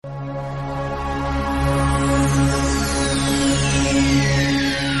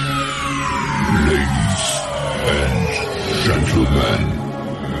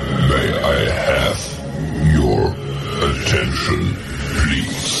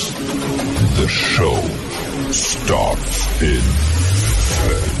The show starts in 10,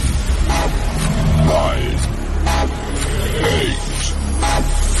 9, 8,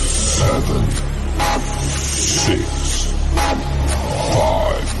 7, 6, 5,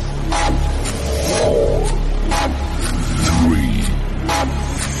 4, 3,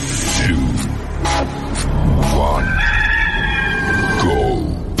 2, 1, go.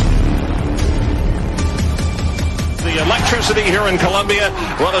 The electricity here in Columbia,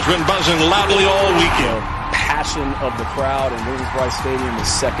 well, it's been buzzing loudly all weekend. Passion of the crowd in Williams-Brice Stadium is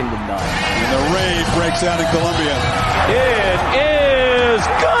second to none. And the raid breaks out in Columbia. It is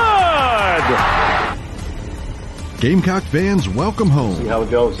good! Gamecock fans, welcome home. See how it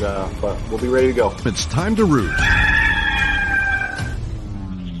goes, but we'll be ready to go. It's time to root.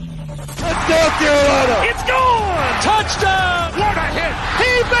 Let's go, Carolina! It's gone! Touchdown! What a hit!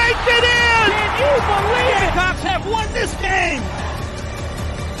 He baked it in! Can you believe it? Gamecocks have won this game!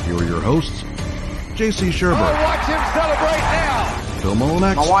 Here are your hosts, J.C. Sherber. Oh, watch him celebrate now! Phil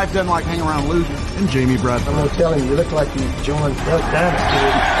Molinex. My wife doesn't like hanging around losing. And Jamie Bradford. I'm going to tell him, you look like you joined Duck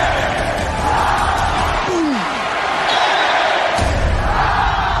Dynasty.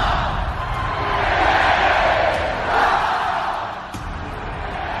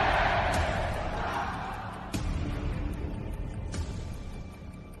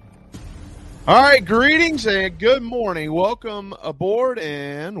 All right, greetings and good morning. Welcome aboard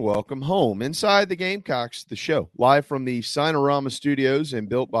and welcome home. Inside the Gamecocks, the show, live from the Sinorama Studios and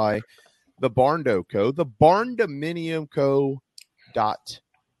built by the Barndo Co., the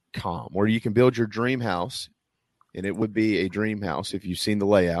barndominiumco.com, where you can build your dream house, and it would be a dream house if you've seen the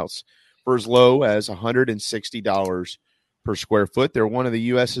layouts, for as low as $160 per square foot. They're one of the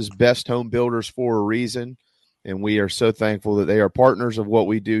U.S.'s best home builders for a reason, and we are so thankful that they are partners of what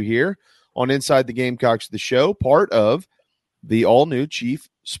we do here on Inside the Gamecocks, the show, part of the all-new Chief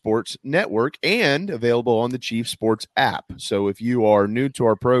Sports Network and available on the Chief Sports app. So if you are new to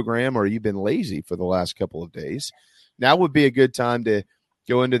our program or you've been lazy for the last couple of days, now would be a good time to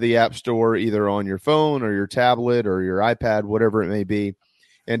go into the App Store, either on your phone or your tablet or your iPad, whatever it may be,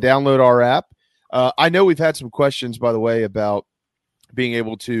 and download our app. I know we've had some questions, by the way, about being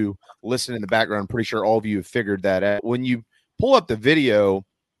able to listen in the background. I'm pretty sure all of you have figured that out. When you pull up the video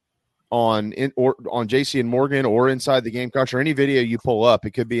on JC and Morgan or Inside the Gamecocks, or any video you pull up,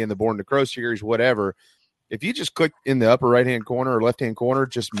 it could be in the Born to Crow series, whatever. If you just click in the upper right-hand corner or left-hand corner,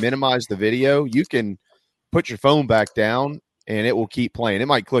 just minimize the video, you can put your phone back down and it will keep playing. It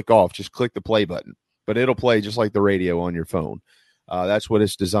might click off. Just click the play button, but it'll play just like the radio on your phone. That's what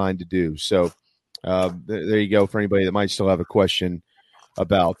it's designed to do. So there you go for anybody that might still have a question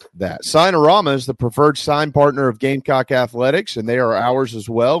about that. Sinorama is the preferred sign partner of Gamecock Athletics, and they are ours as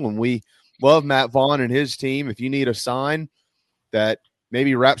well. And we love Matt Vaughn and his team. If you need a sign that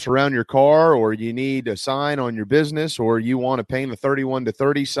maybe wraps around your car, or you need a sign on your business, or you want to paint a 31 to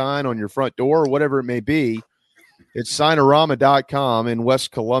 30 sign on your front door, or whatever it may be, it's Sinorama.com in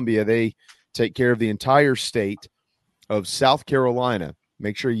West Columbia. They take care of the entire state of South Carolina.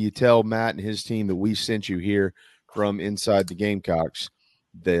 Make sure you tell Matt and his team that we sent you here from Inside the Gamecocks,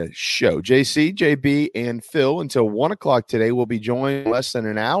 the show. JC, JB, and Phil until 1 o'clock today. We'll be joined in less than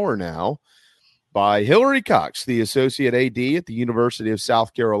an hour now by Hillary Cox, the Associate AD at the University of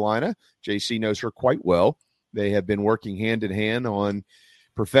South Carolina. JC knows her quite well. They have been working hand in hand on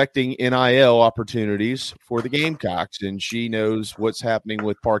perfecting NIL opportunities for the Gamecocks, and she knows what's happening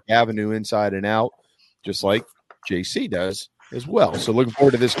with Park Avenue inside and out, just like JC does as well. So looking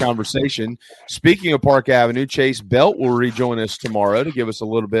forward to this conversation. Speaking of Park Avenue, Chase Belt will rejoin us tomorrow to give us a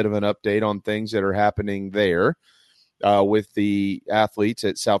little bit of an update on things that are happening there with the athletes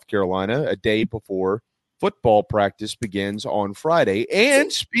at South Carolina a day before football practice begins on Friday.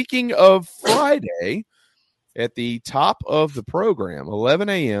 And speaking of Friday, at the top of the program, 11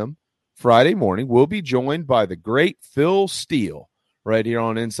 a.m. Friday morning, we'll be joined by the great Phil Steele right here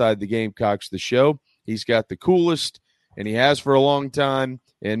on Inside the Gamecocks, the show. He's got the coolest, and he has for a long time,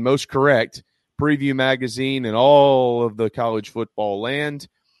 and most correct preview magazine and all of the college football land.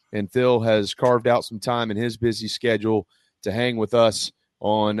 And Phil has carved out some time in his busy schedule to hang with us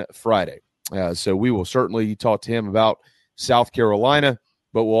on Friday. So we will certainly talk to him about South Carolina,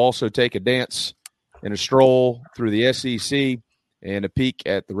 but we'll also take a dance and a stroll through the SEC and a peek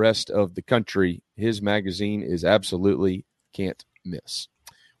at the rest of the country. His magazine is absolutely can't miss.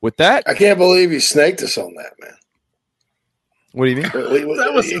 With that, I can't believe you snaked us on that, man. What do you mean?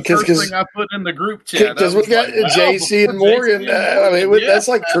 That was the first thing I put in the group chat. Because we got JC and Morgan. That's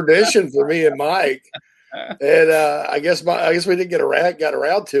like tradition for me and Mike. And I guess we didn't got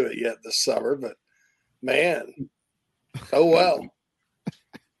around to it yet this summer, but man, oh well.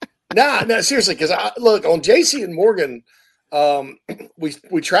 No, seriously, because look on JC and Morgan,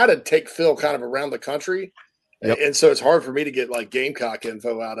 we try to take Phil kind of around the country, and so it's hard for me to get like Gamecock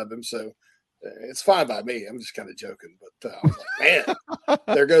info out of him. So it's fine by me. I'm just kind of joking, but I was like, man,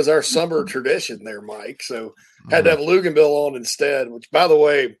 there goes our summer tradition there, Mike. So had to have Luganville on instead. Which, by the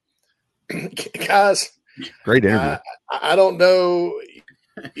way, guys, great interview. I don't know.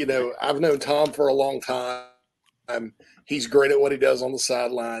 I've known Tom for a long time. He's great at what he does on the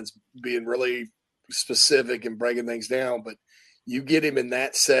sidelines, being really specific and breaking things down. But you get him in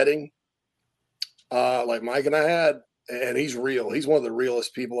that setting, like Mike and I had, and he's real. He's one of the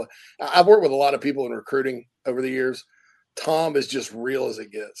realest people. I've worked with a lot of people in recruiting over the years. Tom is just real as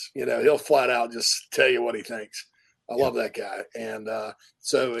it gets. He'll flat out just tell you what he thinks. I love that guy. And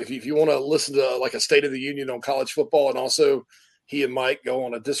so if you want to listen to like a State of the Union on college football, and also he and Mike go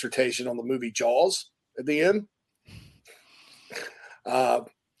on a dissertation on the movie Jaws at the end. And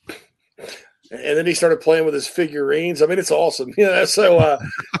then he started playing with his figurines. I mean, it's awesome. So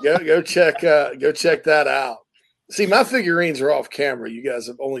go check that out. See, my figurines are off camera. You guys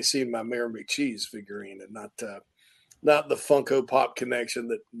have only seen my Mayor McCheese figurine and not the Funko Pop connection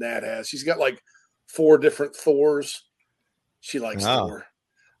that Nat has. She's got like 4 different Thors. She likes Thor.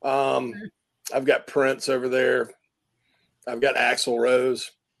 I've got Prince over there. I've got Axl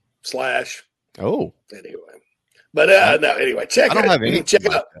Rose, Slash. Oh, anyway, but no. Anyway, check out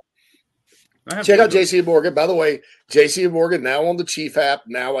JC and Morgan. By the way, JC and Morgan now on the Chief app,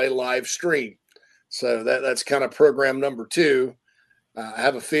 now a live stream. So that's kind of program number 2. I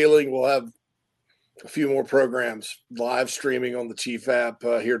have a feeling we'll have a few more programs live streaming on the Chief app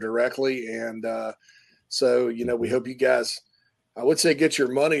here directly, and so we hope you guys. I would say get your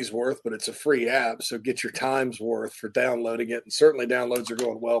money's worth, but it's a free app, so get your time's worth for downloading it. And certainly downloads are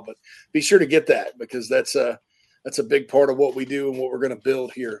going well, but be sure to get that because that's a big part of what we do and what we're going to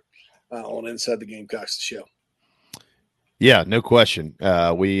build here on Inside the Gamecocks, the show. Yeah, no question.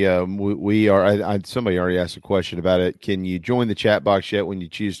 We are. Somebody already asked a question about it. Can you join the chat box yet when you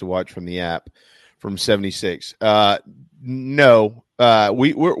choose to watch from the app from 76? No.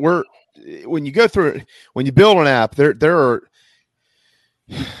 We're when you go through when you build an app, there are.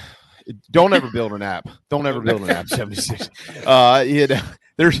 Don't ever build an app. Don't ever build an app. 76.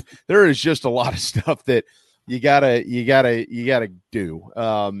 There is just a lot of stuff that you gotta do.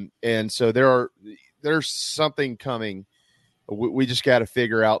 And so there's something coming. We just got to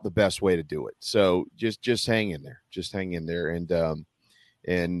figure out the best way to do it. So just hang in there. Just hang in there, and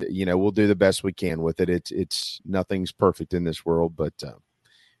we'll do the best we can with it. It's nothing's perfect in this world, but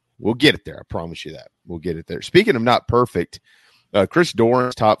we'll get it there. I promise you that we'll get it there. Speaking of not perfect. Chris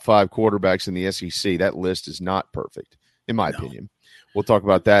Doran's top 5 quarterbacks in the SEC. That list is not perfect, in my opinion. We'll talk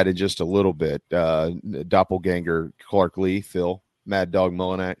about that in just a little bit. Doppelganger Clark Lee, Phil, Mad Dog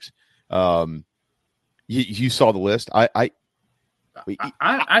Mullinax. You saw the list. I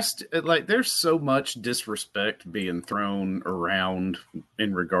there's so much disrespect being thrown around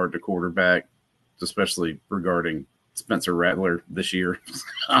in regard to quarterback, especially regarding Spencer Rattler this year.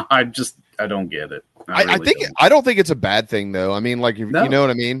 I don't get it. I don't think it's a bad thing though. I mean, like, you know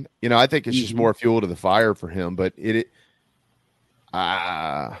what I mean? I think it's just more fuel to the fire for him, but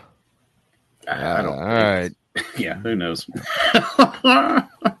I don't. All right. Yeah. Who knows? Yeah.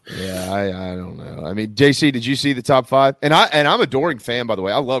 I don't know. I mean, JC, did you see the top 5? And I'm a Doring fan, by the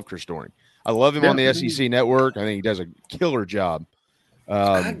way. I love Chris Doring. I love him on the SEC network. I think he does a killer job.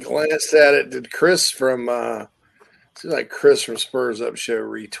 I glanced at it. Did Chris from, seems like Chris from Spurs Up Show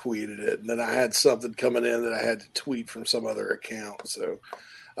retweeted it, and then I had something coming in that I had to tweet from some other account. So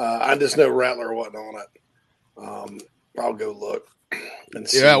I just know Rattler wasn't on it. I'll go look and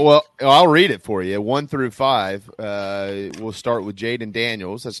see. Yeah, well, I'll read it for you. 1 through 5. We'll start with Jaden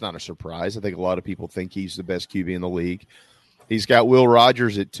Daniels. That's not a surprise. I think a lot of people think he's the best QB in the league. He's got Will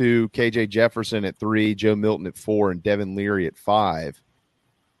Rogers at 2, KJ Jefferson at 3, Joe Milton at 4, and Devin Leary at 5.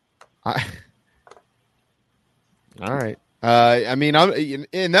 All right. I mean,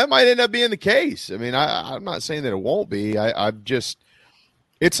 and that might end up being the case. I mean, I'm not saying that it won't be.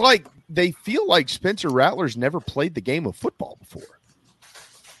 It's like they feel like Spencer Rattler's never played the game of football before.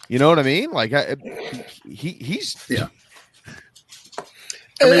 You know what I mean? Like he's yeah.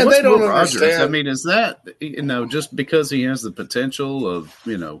 I mean, what's Will Rogers? I mean, is that just because he has the potential of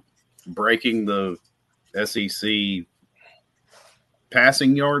breaking the SEC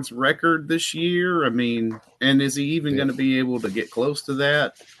passing yards record this year? I mean, and is he even going to be able to get close to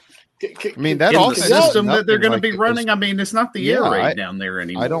that? I mean, that in the system that they're going to be running. I mean, it's not the air raid down there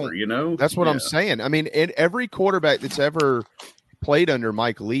anymore. That's what I'm saying. I mean, every quarterback that's ever played under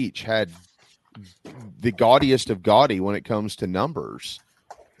Mike Leach had the gaudiest of gaudy when it comes to numbers,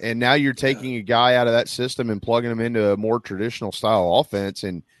 And now you're taking a guy out of that system and plugging him into a more traditional style offense.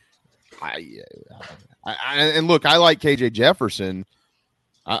 And and look, I like KJ Jefferson.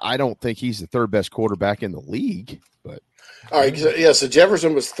 I don't think he's the third best quarterback in the league, but all right. So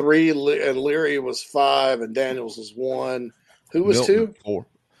Jefferson was 3 and Leary was 5 and Daniels was 1. Who was Milton 2?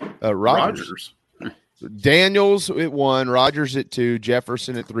 4. Rodgers. Daniels at 1, Rodgers at 2,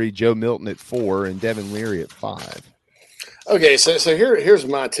 Jefferson at 3, Joe Milton at 4, and Devin Leary at 5. Okay, so here's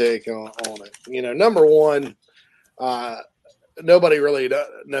my take on it. Number one, nobody really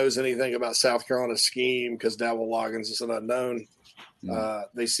knows anything about South Carolina's scheme because Dowell Loggins is an unknown.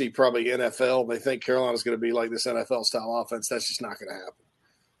 They see probably NFL. They think Carolina's going to be like this NFL-style offense. That's just not going to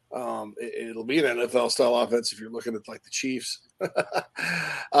happen. It'll be an NFL-style offense if you're looking at like the Chiefs.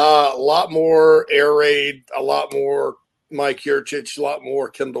 A lot more air raid, a lot more Mike Yurcich, a lot more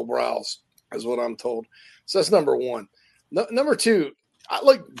Kendall Browse is what I'm told. So that's number one. Number two,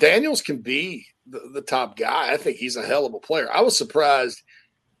 Daniels can be the top guy. I think he's a hell of a player. I was surprised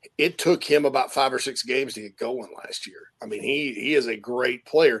it took him about 5 or 6 games to get going last year. I mean, he is a great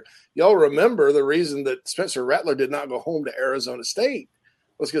player. Y'all remember the reason that Spencer Rattler did not go home to Arizona State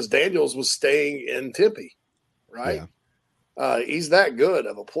was because Daniels was staying in Tempe, right? Yeah. He's that good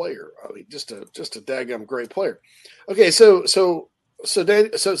of a player. I mean, just a daggum great player. Okay, so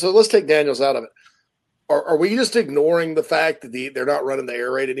let's take Daniels out of it. Are we just ignoring the fact that they're not running the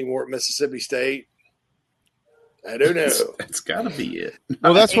air raid anymore at Mississippi State? I don't know. It's got to be it.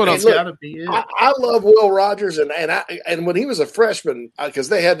 Well, that's what it's got to be it. I love Will Rogers, and when he was a freshman, because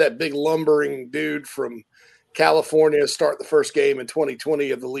they had that big lumbering dude from California start the first game in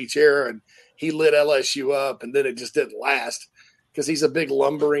 2020 of the Leach era, and he lit LSU up, and then it just didn't last because he's a big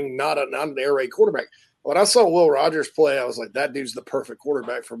lumbering, not an air raid quarterback. When I saw Will Rogers play, I was like, that dude's the perfect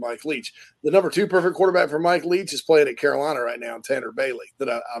quarterback for Mike Leach. The number 2 perfect quarterback for Mike Leach is playing at Carolina right now, Tanner Bailey,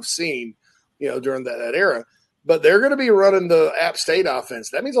 that I've seen, during that era. But they're going to be running the App State offense.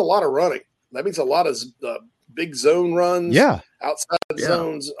 That means a lot of running. That means a lot of big zone runs, outside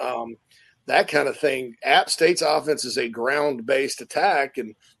zones, that kind of thing. App State's offense is a ground-based attack,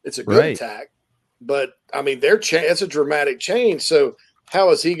 and it's a good attack. But, I mean, it's a dramatic change. So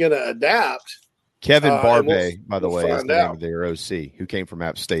how is he going to adapt? Kevin Barbay, by the way, is the name of their OC, who came from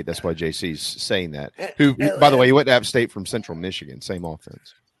App State. That's why JC's saying that. By the way, he went to App State from Central Michigan, same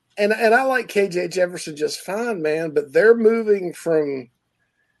offense. And I like KJ Jefferson just fine, man, but they're moving from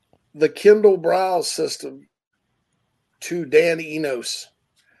the Kendall Browse system to Dan Enos.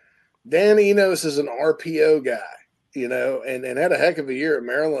 Dan Enos is an RPO guy, and had a heck of a year at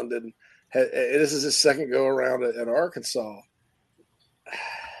Maryland, and this is his second go around at Arkansas.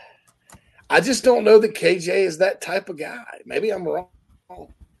 I just don't know that KJ is that type of guy. Maybe I'm wrong.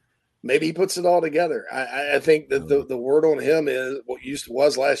 Maybe he puts it all together. I think that the word on him is what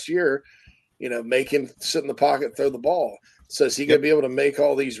was last year, make him sit in the pocket, throw the ball. So is he going to be able to make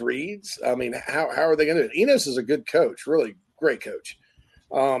all these reads? I mean, how are they going to do it? Enos is a good coach, really great coach.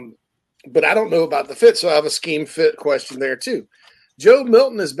 But I don't know about the fit, so I have a scheme fit question there too. Joe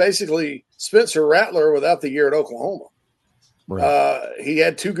Milton is basically Spencer Rattler without the year at Oklahoma. Right. He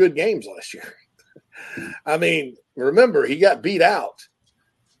had 2 good games last year. I mean, remember, he got beat out.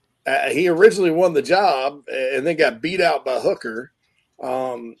 He originally won the job and then got beat out by Hooker,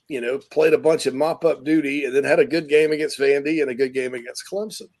 played a bunch of mop-up duty and then had a good game against Vandy and a good game against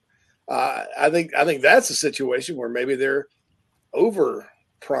Clemson. I think that's a situation where maybe they're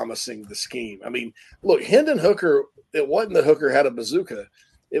over-promising the scheme. I mean, look, Hendon Hooker, it wasn't that Hooker had a bazooka.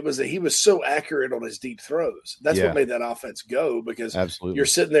 It was that he was so accurate on his deep throws. That's what made that offense go because you're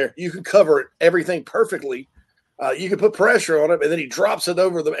sitting there. You can cover everything perfectly. You can put pressure on him, and then he drops it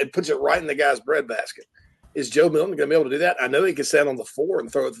over them and puts it right in the guy's breadbasket. Is Joe Milton going to be able to do that? I know he can stand on the 4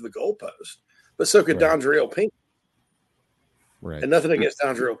 and throw it to the goalpost, but so could Dondrell Pinkins. Right. And nothing against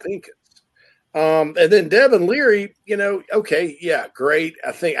Dondrell Pinkins. And then Devin Leary, great.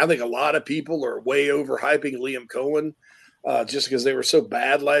 I think a lot of people are way overhyping Liam Cohen. Just because they were so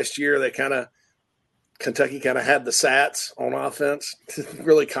bad last year, Kentucky kind of had the Sats on offense,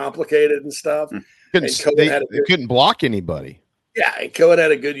 really complicated and stuff. They couldn't block anybody. Yeah, and Cohen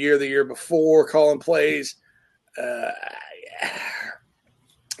had a good year the year before, calling plays.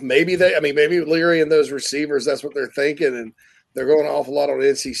 Maybe Leary and those receivers, that's what they're thinking, and they're going an awful lot on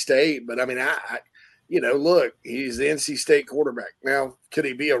NC State. But I mean, look, he's the NC State quarterback. Now, could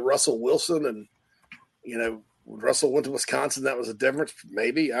he be a Russell Wilson? And when Russell went to Wisconsin, that was a difference.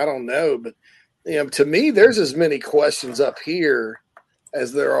 Maybe, I don't know. But to me, there's as many questions up here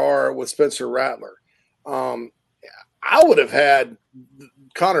as there are with Spencer Rattler. I would have had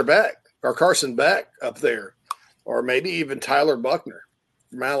Connor Beck or Carson Beck up there, or maybe even Tyler Buckner.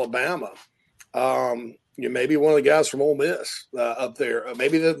 from Alabama. Maybe one of the guys from Ole Miss up there.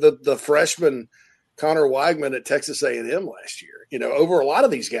 Maybe the freshman Connor Weigman at Texas A&M last year. Over a lot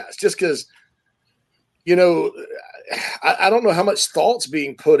of these guys, just because. I don't know how much thought's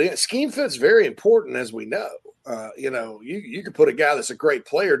being put in. Scheme fit's very important, as we know. You could put a guy that's a great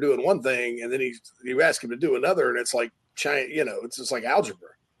player doing one thing, and then you ask him to do another, and it's like it's just like algebra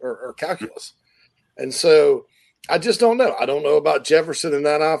or calculus. And so I just don't know. I don't know about Jefferson in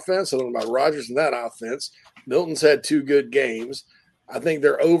that offense. I don't know about Rodgers in that offense. Milton's had 2 good games. I think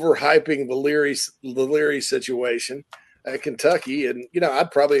they're overhyping the Leary situation at Kentucky, and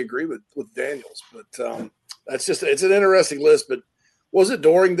I'd probably agree with Daniels, but it's an interesting list. But was it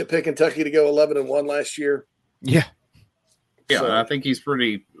Doring that picked Kentucky to go 11-1 last year? Yeah, so, I think he's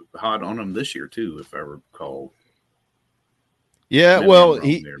pretty hot on him this year too, if I recall. Yeah, maybe well,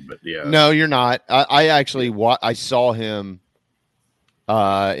 no, you're not. I actually I saw him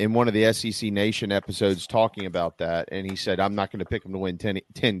in one of the SEC Nation episodes talking about that, and he said, "I'm not going to pick him to win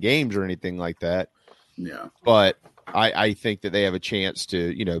 10 games or anything like that." Yeah, but I think that they have a chance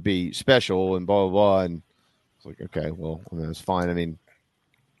to, be special and blah, blah, blah. And it's like, okay, well, that's fine. I mean,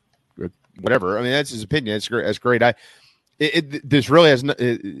 whatever. I mean, that's his opinion. That's great. This really has,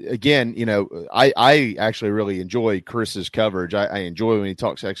 again, I actually really enjoy Chris's coverage. I enjoy when he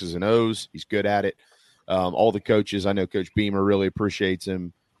talks X's and O's. He's good at it. All the coaches, I know Coach Beamer really appreciates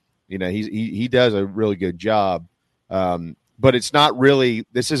him. He does a really good job. But it's not really,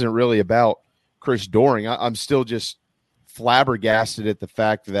 this isn't really about Chris Doering. I'm still just flabbergasted at the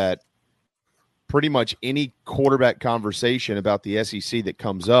fact that pretty much any quarterback conversation about the SEC that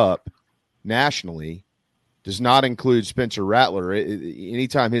comes up nationally does not include Spencer Rattler.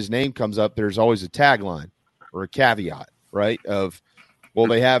 Anytime his name comes up, there's always a tagline or a caveat, right? Well,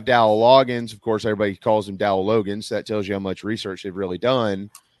 they have Dowell Loggins. Of course, everybody calls him Dowell Logan, so that tells you how much research they've really done,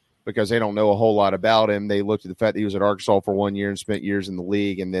 because they don't know a whole lot about him. They looked at the fact that he was at Arkansas for 1 year and spent years in the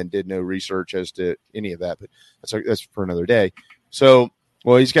league and then did no research as to any of that. But that's for another day. So,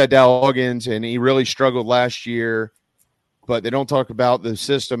 well, he's got Dowell Loggins, and he really struggled last year, but they don't talk about the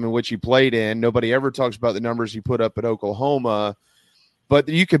system in which he played in. Nobody ever talks about the numbers he put up at Oklahoma. But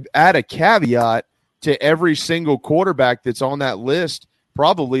you could add a caveat to every single quarterback that's on that list,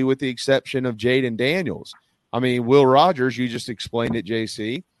 probably with the exception of Jaden Daniels. I mean, Will Rogers, you just explained it,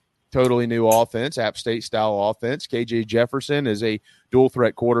 JC. Totally new offense, App State style offense. KJ Jefferson is a dual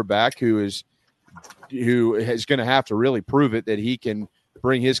threat quarterback who is going to have to really prove it that he can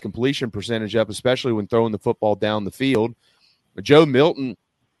bring his completion percentage up, especially when throwing the football down the field. But Joe Milton,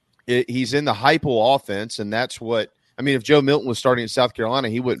 he's in the Heupel offense, and that's what – I mean, if Joe Milton was starting at South Carolina,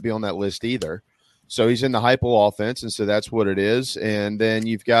 he wouldn't be on that list either. So he's in the Heupel offense, and so that's what it is. And then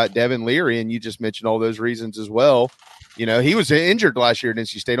you've got Devin Leary, and you just mentioned all those reasons as well. He was injured last year at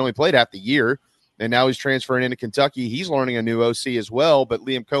NC State, only played half the year, and now he's transferring into Kentucky. He's learning a new OC as well, but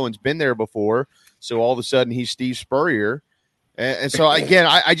Liam Cohen's been there before, so all of a sudden he's Steve Spurrier. And so, again,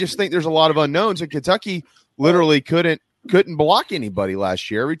 I just think there's a lot of unknowns, and Kentucky literally couldn't block anybody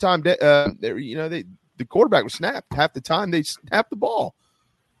last year. Every time, the quarterback was snapped. Half the time they snapped the ball.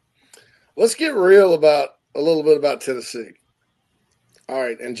 Let's get real about a little bit about Tennessee. All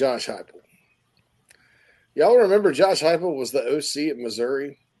right, and Josh Heupel. Y'all remember Josh Heupel was the OC at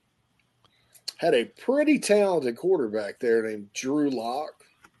Missouri? Had a pretty talented quarterback there named Drew Lock.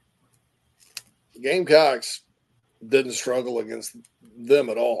 Gamecocks didn't struggle against them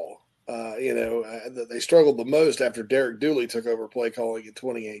at all. They struggled the most after Derek Dooley took over play calling in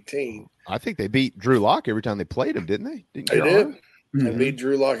 2018. I think they beat Drew Lock every time they played him, didn't they? They did. Mm-hmm. And beat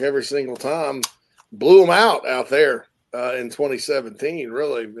Drew Lock every single time. Blew him out there in 2017.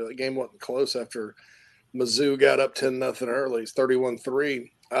 Really, the game wasn't close after Mizzou got up 10-0 early. It's 31-3.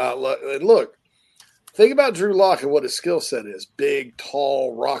 Look, think about Drew Lock and what his skill set is. Big,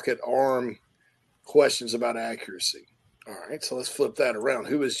 tall, rocket arm, questions about accuracy. All right, so let's flip that around.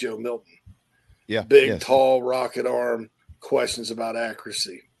 Who is Joe Milton? Yeah, big, tall, rocket arm, questions about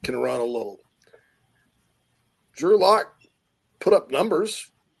accuracy. Can run a little. Drew Lock put up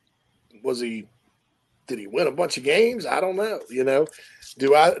numbers. Did he win a bunch of games? I don't know.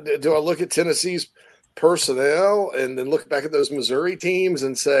 Do I look at Tennessee's personnel and then look back at those Missouri teams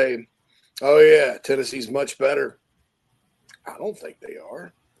and say, oh yeah, Tennessee's much better? I don't think they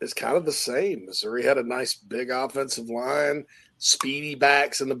are. It's kind of the same. Missouri had a nice big offensive line, speedy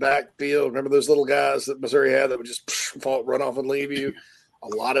backs in the backfield. Remember those little guys that Missouri had that would just run off and leave you? A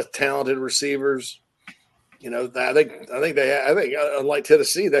lot of talented receivers. I think unlike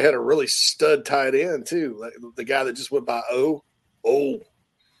Tennessee, they had a really stud tight end too. Like the guy that just went by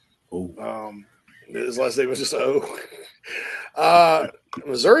his last name was just O.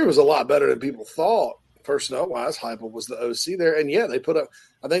 Missouri was a lot better than people thought. Personnel-wise, Heupel was the OC there. And, yeah, they put up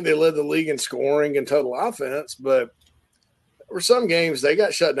 – I think they led the league in scoring and total offense, but there were some games they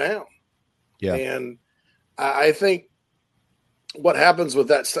got shut down. Yeah. And I think what happens with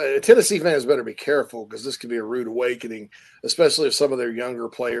that – Tennessee fans better be careful because this could be a rude awakening, especially if some of their younger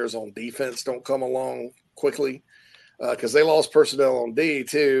players on defense don't come along quickly because they lost personnel on D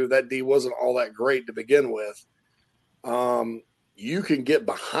too. That D wasn't all that great to begin with. You can get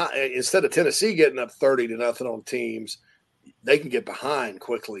behind instead of Tennessee getting up 30-0 on teams. They can get behind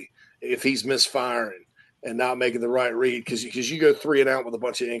quickly if he's misfiring and not making the right read because you go 3 and out with a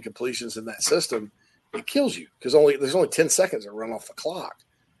bunch of incompletions in that system, it kills you because there's only 10 seconds that run off the clock,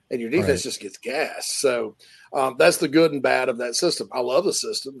 and your defense just gets gassed. So that's the good and bad of that system. I love the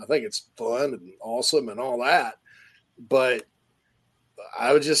system. I think it's fun and awesome and all that, but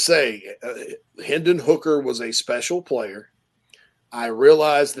I would just say Hendon Hooker was a special player. I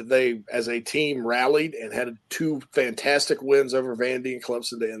realized that they, as a team, rallied and had 2 fantastic wins over Vandy and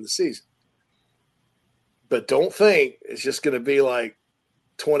Clemson to end the season. But don't think it's just going to be like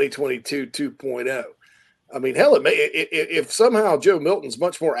 2022 2.0. I mean, hell, if somehow Joe Milton's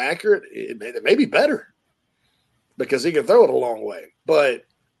much more accurate, it may be better because he can throw it a long way. But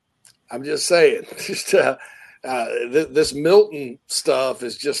I'm just saying, this Milton stuff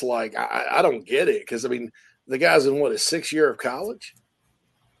is just like I don't get it because, I mean, the guy's in his 6th year of college,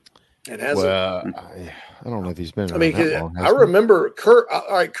 and hasn't. Well, I don't know if he's been. I mean, I remember Kurt. All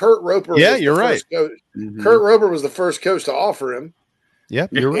right, Kurt Roper. Yeah, you're right. Mm-hmm. Kurt Roper was the first coach to offer him. Yeah,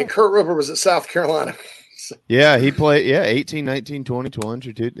 you're right. And Kurt Roper was at South Carolina. Yeah, he played. Yeah, 18, 19, 20,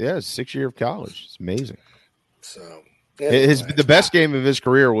 22. Yeah, 6th year of college. It's amazing. So the best game of his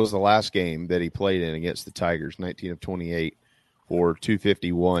career was the last game that he played in against the Tigers, 19 of 28, for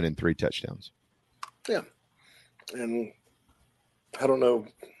 251 and 3 touchdowns. Yeah. And I don't know.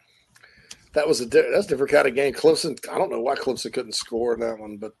 That's a different kind of game. Clemson. I don't know why Clemson couldn't score in that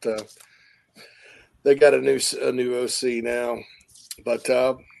one, but they got a new OC now. But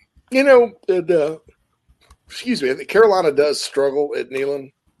excuse me. I think Carolina does struggle at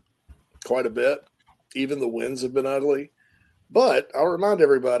Neyland quite a bit. Even the wins have been ugly. But I'll remind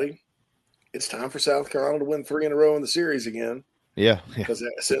everybody, it's time for South Carolina to win 3 in a row in the series again. Yeah. Because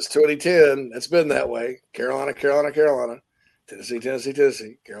since 2010, it's been that way. Carolina, Tennessee,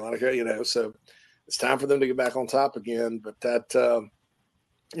 Carolina, so it's time for them to get back on top again. But that,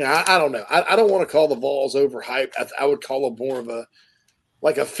 I don't know. I don't want to call the Vols overhyped. I would call them more of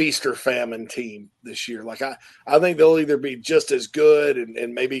a feast or famine team this year. Like I think they'll either be just as good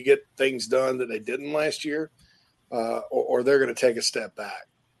and maybe get things done that they didn't last year, or they're going to take a step back.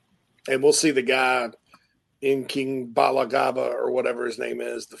 And we'll see the guy in King Balagaba or whatever his name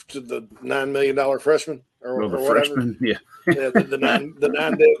is, the $9 million freshman or whatever. Freshman, yeah. the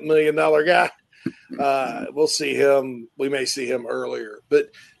 $9 million guy. We'll see him. We may see him earlier, but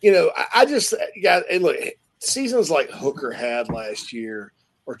I just got. And look, seasons like Hooker had last year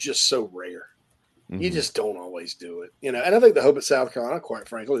are just so rare. Mm-hmm. You just don't always do it, And I think the hope at South Carolina, quite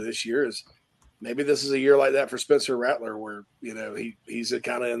frankly, this year is maybe this is a year like that for Spencer Rattler, where he's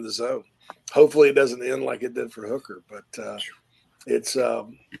kind of in the zone. Hopefully it doesn't end like it did for Hooker, but it's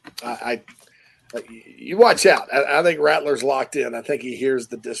you watch out. I think Rattler's locked in. I think he hears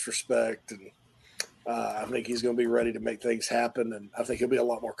the disrespect, and I think he's going to be ready to make things happen, and I think he'll be a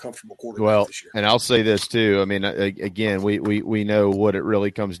lot more comfortable quarterback this year. And I'll say this too. I mean, again, we know what it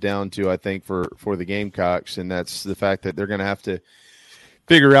really comes down to, I think, for the Gamecocks, and that's the fact that they're going to have to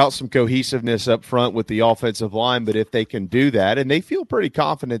figure out some cohesiveness up front with the offensive line. But if they can do that, and they feel pretty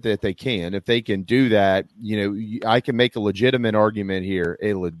confident that they can, if they can do that, I can make a legitimate argument here,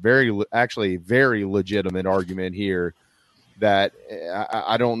 a very legitimate argument here that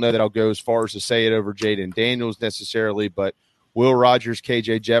I don't know that I'll go as far as to say it over Jaden Daniels necessarily, but Will Rogers,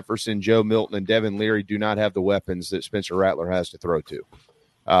 KJ Jefferson, Joe Milton, and Devin Leary do not have the weapons that Spencer Rattler has to throw to.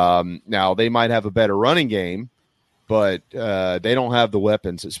 Now, they might have a better running game, but they don't have the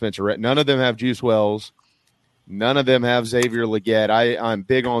weapons that Spencer Rattler. None of them have Juice Wells. None of them have Xavier Legette. I'm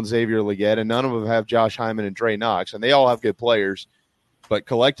big on Xavier Legette, and none of them have Josh Hyman and Trey Knox, and they all have good players. But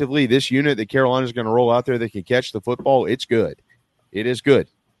collectively, this unit that Carolina is going to roll out there that can catch the football, it's good. It is good.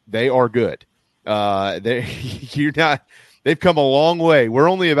 They are good. They've come a long way. We're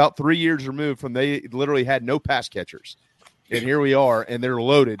only about 3 years removed from they literally had no pass catchers. And here we are, and they're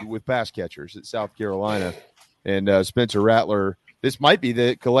loaded with pass catchers at South Carolina. And Spencer Rattler, this might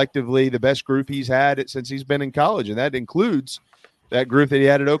be collectively the best group he's had since he's been in college, and that includes that group that he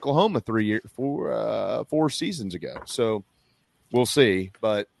had at Oklahoma 4 seasons ago. So we'll see.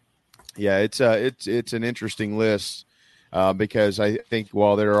 But, yeah, it's an interesting list. because I think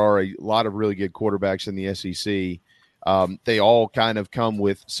while there are a lot of really good quarterbacks in the SEC, they all kind of come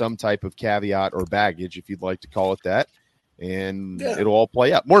with some type of caveat or baggage, if you'd like to call it that, and it'll all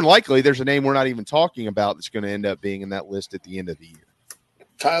play out. More than likely, there's a name we're not even talking about that's going to end up being in that list at the end of the year.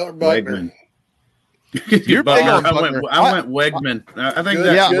 Tyler Buchner. You're big on Buchner. I went Wegman. I think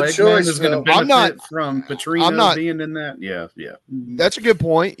Wegman choice, is going to benefit from Petrino being in that. Yeah. That's a good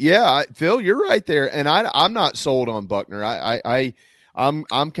point. Yeah, Phil, you're right there, and I'm not sold on Buchner.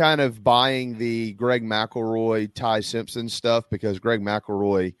 I'm kind of buying the Greg McElroy, Ty Simpson stuff because Greg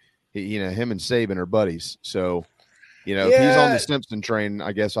McElroy, him and Saban are buddies. So, if he's on the Simpson train,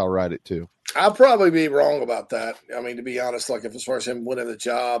 I guess I'll ride it too. I'll probably be wrong about that. I mean, to be honest, like as far as him winning the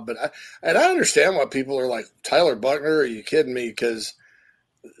job, but I understand why people are like, Tyler Buchner, are you kidding me? Because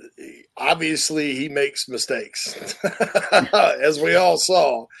obviously he makes mistakes, as we all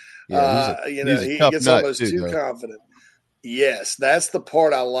saw. He gets almost too confident. Yes, that's the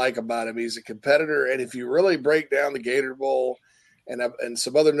part I like about him. He's a competitor, and if you really break down the Gator Bowl and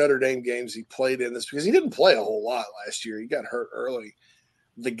some other Notre Dame games he played in this, because he didn't play a whole lot last year. He got hurt early.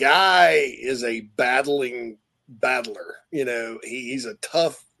 The guy is a battler. He's a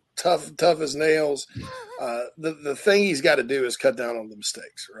tough as nails. The thing he's got to do is cut down on the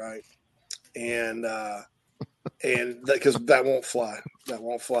mistakes, right? And because that won't fly. That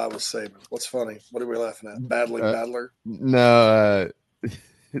won't fly with Saban. What's funny? What are we laughing at? Battler? No,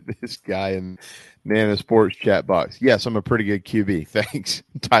 this guy in Nana Sports chat box. Yes, I'm a pretty good QB. Thanks,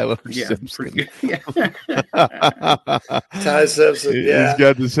 Tyler Simpson. Ty Simpson. Yeah, he's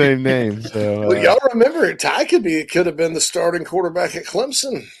got the same name. So y'all remember Ty could have been the starting quarterback at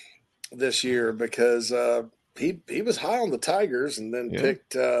Clemson this year because he was high on the Tigers and then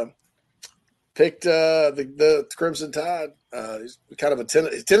picked the Crimson Tide. He's kind of a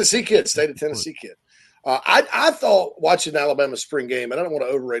Tennessee kid, state of Tennessee kid. I thought watching Alabama spring game, and I don't want to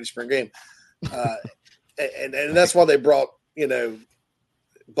overrate a spring game, and that's why they brought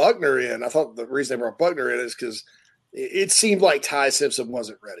Buchner in. I thought the reason they brought Buchner in is because it seemed like Ty Simpson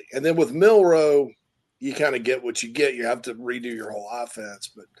wasn't ready, and then with Milroe, you kind of get what you get. You have to redo your whole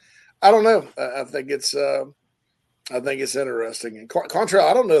offense, but I don't know. I think it's interesting. And Contrail,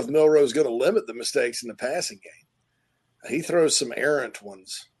 I don't know if Milroe is going to limit the mistakes in the passing game. He throws some errant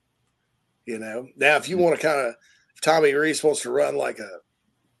ones. Now, if you want to if Tommy Reese wants to run like a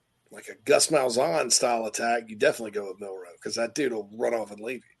Gus Malzahn style attack, you definitely go with Milroe because that dude will run off and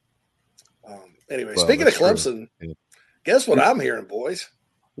leave you. Anyway, speaking of Clemson, guess what I'm hearing, boys?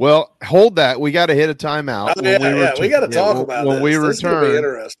 Well, hold that. We got to hit a timeout. We got to talk about when we return. This is gonna be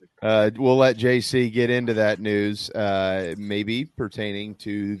interesting. We'll let JC get into that news, maybe pertaining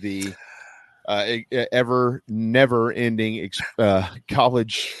to the never-ending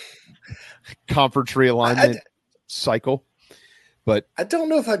college conference realignment cycle. But I don't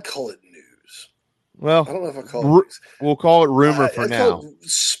know if I'd call it news. Well, I don't know if I call it news. We'll call it rumor for now.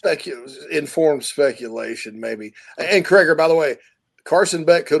 Informed speculation, maybe. And Krager, by the way, Carson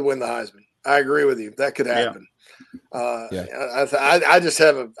Beck could win the Heisman. I agree with you. That could happen. I just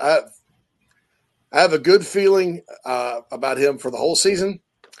have a good feeling about him for the whole season.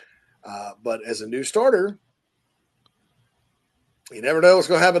 But as a new starter, you never know what's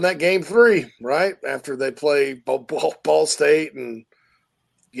going to happen in that game 3, right? After they play Ball State and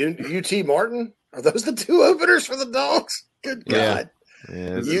UT Martin. Are those the 2 openers for the Dogs? Good God.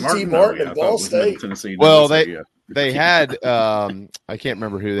 Yeah. UT Martin and Ball State. Well, they had I can't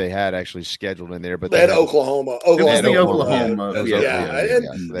remember who they had actually scheduled in there, but they had Oklahoma. It was the Oklahoma.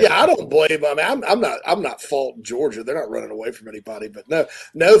 I don't blame. I mean, I'm not faulting Georgia. They're not running away from anybody. But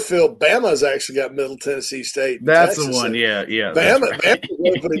no, Phil. Bama's actually got Middle Tennessee State. That's Texas, the one. Yeah. Bama's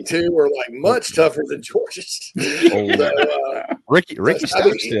opening 2 were like much tougher than Georgia's. Ricky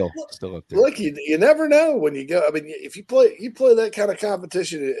Stock's still up there. Look, you never know when you go. I mean, if you play that kind of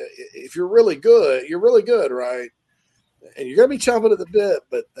competition, if you're really good, right? And you're going to be chomping at the bit,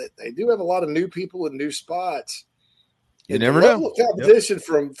 but they do have a lot of new people in new spots. You never know. Competition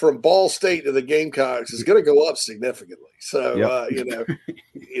from Ball State to the Gamecocks is going to go up significantly. So, you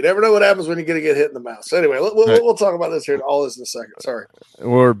never know what happens when you're going to get hit in the mouth. So, anyway, we'll talk about this here all this in a second. Sorry.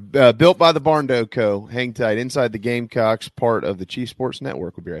 We're built by the Barndo Co. Hang tight. Inside the Gamecocks, part of the Chief Sports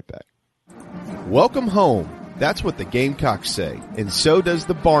Network. We'll be right back. Welcome home. That's what the Gamecocks say, and so does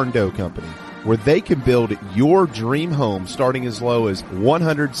the Barndo Company, where they can build your dream home starting as low as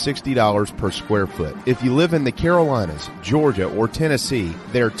 $160 per square foot. If you live in the Carolinas, Georgia, or Tennessee,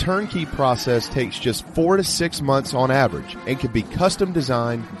 their turnkey process takes just 4 to 6 months on average and can be custom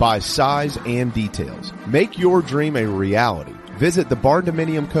designed by size and details. Make your dream a reality. Visit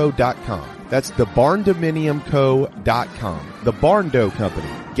thebarndominiumco.com. That's thebarndominiumco.com. The Barn Dough Company,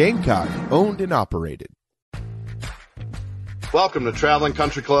 Gamecock, owned and operated. Welcome to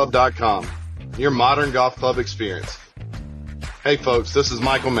TravelingCountryClub.com, your modern golf club experience. Hey folks, this is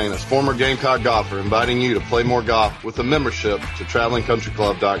Michael Manus, former Gamecock golfer, inviting you to play more golf with a membership to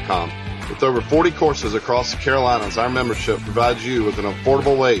TravelingCountryClub.com. With over 40 courses across the Carolinas, our membership provides you with an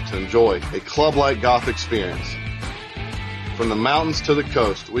affordable way to enjoy a club-like golf experience. From the mountains to the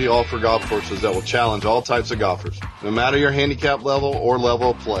coast, we offer golf courses that will challenge all types of golfers, no matter your handicap level or level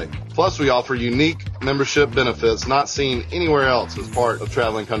of play. Plus, we offer unique membership benefits not seen anywhere else as part of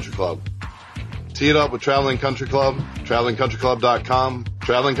Traveling Country Club. Tee it up with Traveling Country Club, TravelingCountryClub.com,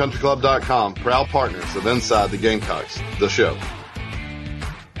 TravelingCountryClub.com, proud partners of Inside the Gamecocks, the show.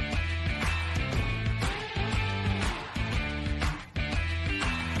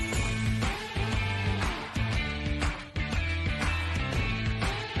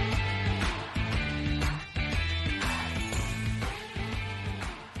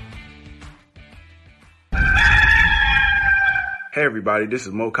 Hey everybody, this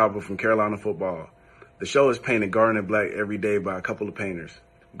is Mo Copper from Carolina Football. The show is painted garnet black every day by a couple of painters.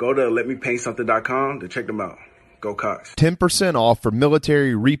 Go to letmepaintsomething.com to check them out. Go Cox. 10% off for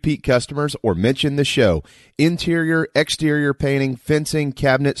military repeat customers or mention the show. Interior, exterior painting, fencing,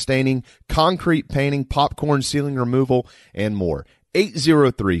 cabinet staining, concrete painting, popcorn ceiling removal, and more.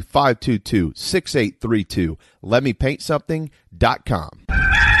 803-522-6832. Letmepaintsomething.com.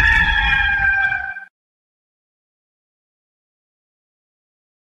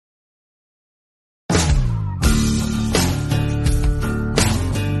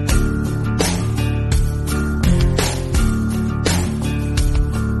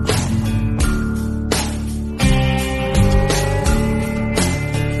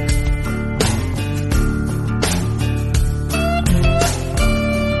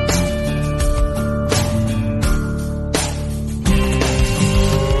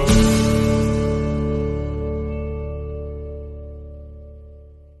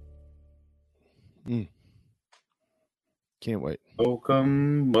 Can't wait.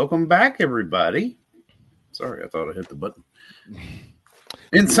 Welcome back, everybody. Sorry, I thought I hit the button.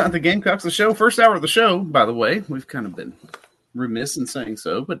 Inside the Gamecocks, the show, first hour of the show, by the way. We've kind of been remiss in saying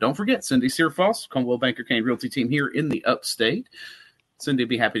so, but don't forget, Cindy Searfoss, Coldwell Banker Kane Realty Team here in the upstate. Cindy would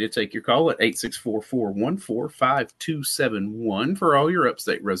be happy to take your call at 864-414-5271 for all your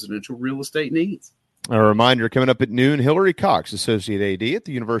upstate residential real estate needs. A reminder, coming up at noon, Hillary Cox, Associate AD at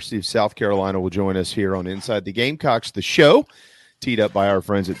the University of South Carolina, will join us here on Inside the Gamecocks, the show, teed up by our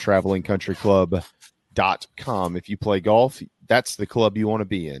friends at TravelingCountryClub.com. If you play golf, that's the club you want to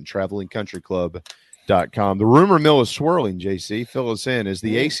be in, TravelingCountryClub.com. The rumor mill is swirling, JC. Fill us in. Is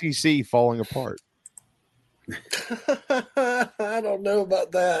the ACC falling apart? I don't know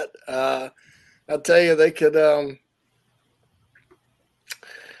about that. I'll tell you, they could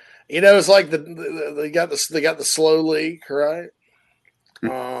it's like they got the slow leak, right?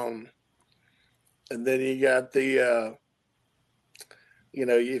 And then you got the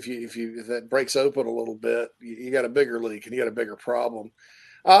if that breaks open a little bit, you got a bigger leak and you got a bigger problem.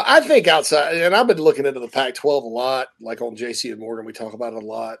 I think outside, and I've been looking into the Pac-12 a lot, like on JC and Morgan, we talk about it a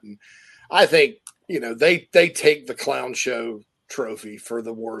lot, and I think they take the clown show trophy for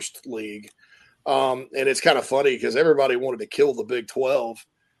the worst league, and it's kind of funny because everybody wanted to kill the Big 12.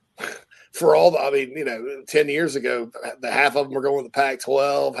 For all 10 years ago, the half of them were going to the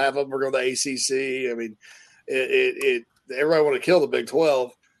Pac-12, half of them were going to the ACC. I mean, everybody wanted to kill the Big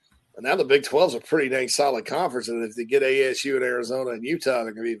 12, and now the Big 12 is a pretty dang solid conference. And if they get ASU and Arizona and Utah,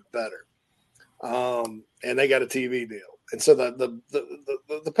 they're going to be even better. And they got a TV deal, and so the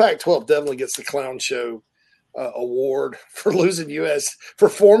Pac-12 definitely gets the clown show award for losing for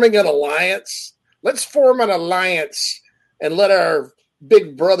forming an alliance. Let's form an alliance and let our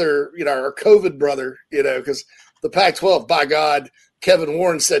big brother, our COVID brother, because the Pac-12, by God, Kevin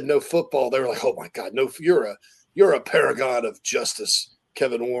Warren said no football. They were like, oh my God, no, you're a paragon of justice,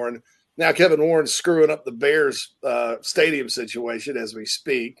 Kevin Warren. Now Kevin Warren's screwing up the Bears stadium situation as we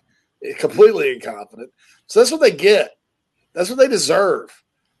speak, completely incompetent. So that's what they get. That's what they deserve.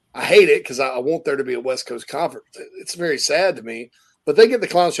 I hate it because I want there to be a West Coast conference. It's very sad to me, but they get the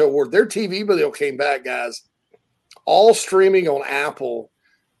Clown Show Award. Their TV bill came back, guys, all streaming on Apple,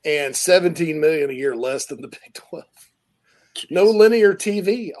 and $17 million a year less than the Big 12. Jeez. No linear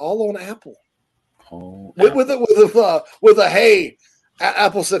TV, all on Apple. Oh, with a hey,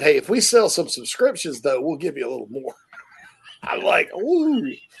 Apple said, hey, if we sell some subscriptions though, we'll give you a little more. I'm like,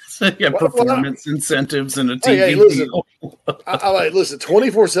 ooh. Performance incentives and a TV deal. I like, listen,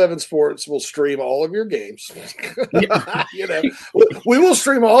 24/7 Sports will stream all of your games. We will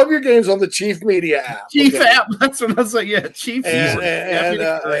stream all of your games on the Chief Media app. Chief app. That's what I was like. Yeah, Chief. And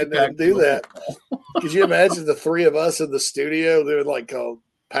do that. Could you imagine the three of us in the studio doing like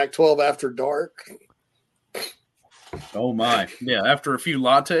Pac-12 After Dark? Oh my. Yeah, after a few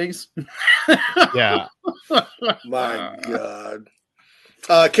lattes. Yeah. My God.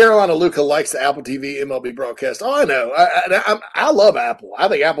 Carolina Luca likes the Apple TV MLB broadcast. Oh, I know. I love Apple. I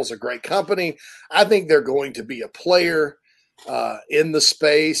think Apple's a great company. I think they're going to be a player in the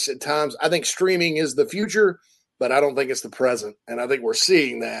space at times. I think streaming is the future, but I don't think it's the present. And I think we're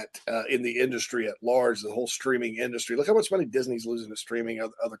seeing that in the industry at large, the whole streaming industry. Look how much money Disney's losing to streaming.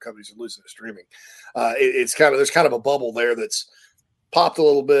 Other companies are losing to streaming. There's kind of a bubble there that's popped a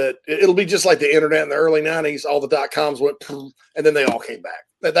little bit. It'll be just like the internet in the early 90s. All the .coms went, and then they all came back.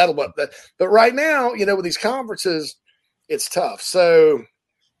 But right now, with these conferences, it's tough. So,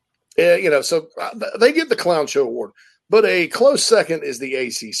 so they get the Clown Show Award, but a close second is the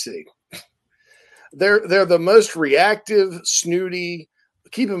ACC. They're the most reactive, snooty.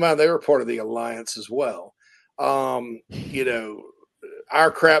 Keep in mind they were part of the alliance as well. Our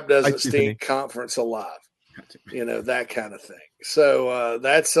crap doesn't stink conference alive. That kind of thing. So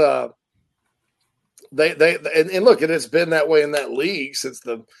that's they look, and it's been that way in that league since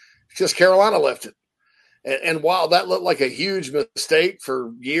just Carolina left it. And while that looked like a huge mistake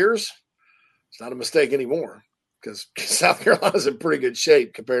for years, it's not a mistake anymore because South Carolina's in pretty good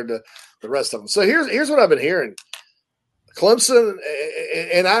shape compared to the rest of them. So here's what I've been hearing. Clemson,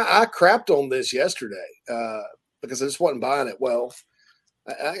 and I crapped on this yesterday because I just wasn't buying it. Well,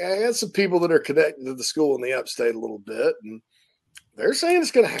 I had some people that are connected to the school in the upstate a little bit, and they're saying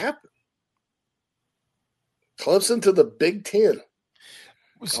it's going to happen. Clemson to the Big Ten.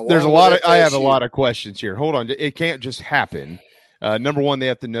 There's I have a lot of questions here. Hold on. It can't just happen. Number one, they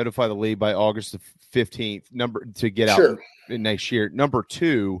have to notify the league by August the 15th to get out next year. Number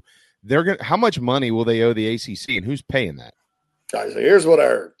two, how much money will they owe the ACC, and who's paying that? Guys, here's what I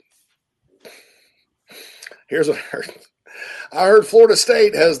heard. I heard Florida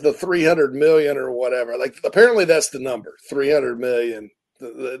State has the $300 million or whatever. Like, apparently that's the number, $300 million.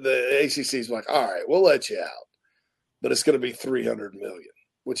 The ACC's like, all right, we'll let you out, but it's going to be $300 million,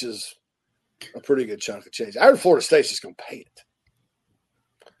 which is a pretty good chunk of change. I heard Florida State's just going to pay it,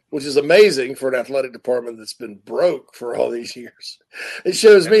 which is amazing for an athletic department that's been broke for all these years. It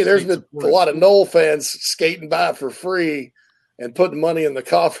shows me there's been a lot of Knoll fans skating by for free and putting money in the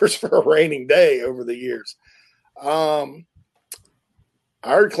coffers for a raining day over the years.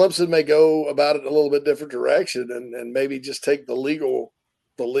 I heard Clemson may go about it a little bit different direction and maybe just take the legal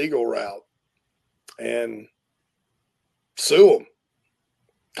route and sue them,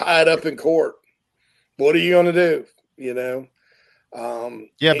 tie it up in court. What are you going to do? Yeah,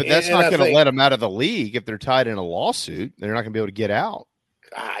 but that's not going to let them out of the league if they're tied in a lawsuit. They're not going to be able to get out.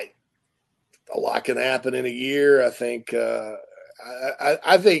 A lot can happen in a year. I think.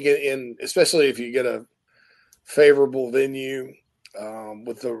 I think especially if you get a favorable venue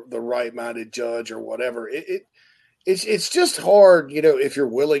with the right-minded judge or whatever, it's just hard. If you're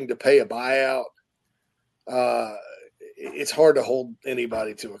willing to pay a buyout, it's hard to hold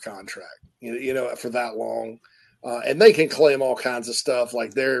anybody to a contract. For that long. And they can claim all kinds of stuff.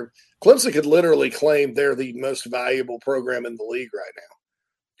 Like Clemson could literally claim they're the most valuable program in the league right now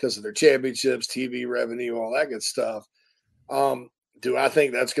because of their championships, TV revenue, all that good stuff. Do I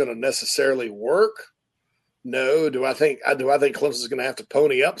think that's going to necessarily work? No. Do I think Clemson's going to have to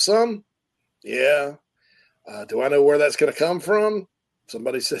pony up some? Yeah. Do I know where that's going to come from?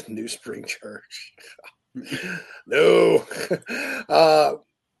 Somebody said New Spring Church. No.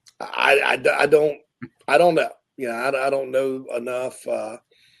 I don't know. I don't know enough.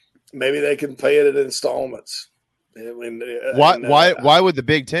 Maybe they can pay it in installments. Why would the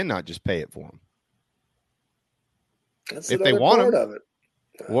Big Ten not just pay it for them? That's if they want part them, of it.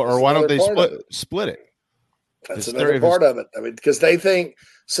 Or why don't they split it? That's another part of it. I mean, because they think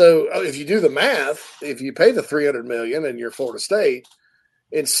so. If you do the math, if you pay the $300 million and you're Florida State,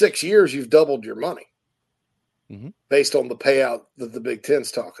 in 6 years you've doubled your money based on the payout that the Big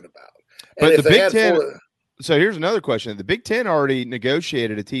Ten's talking about. But the Big Ten. So here's another question: the Big Ten already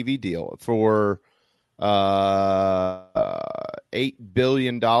negotiated a TV deal for $8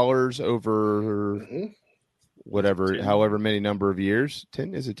 billion over however many number of years.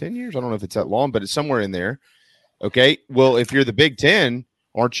 10 is it 10 years? I don't know if it's that long, but it's somewhere in there. Okay. Well, if you're the Big Ten,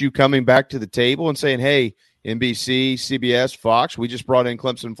 aren't you coming back to the table and saying, "Hey, NBC, CBS, Fox, we just brought in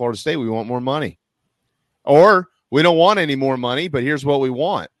Clemson and Florida State. We want more money." Or we don't want any more money, but here's what we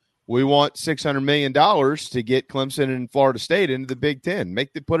want. We want $600 million to get Clemson and Florida State into the Big Ten.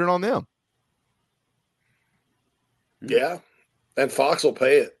 Put it on them. Yeah, and Fox will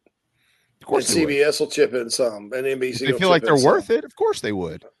pay it. Of course, and CBS will chip in some, and NBC. They feel like they're worth it. Of course, they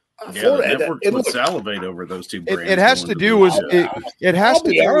would. Yeah, the networks would salivate over those two brands. It has to do with it has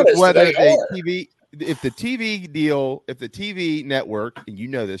to do with whether if the TV network, and you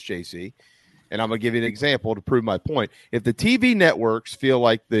know this, JC, and I'm going to give you an example to prove my point. If the TV networks feel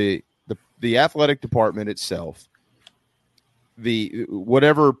like the athletic department itself, the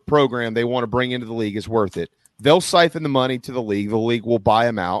whatever program they want to bring into the league is worth it, they'll siphon the money to the league. The league will buy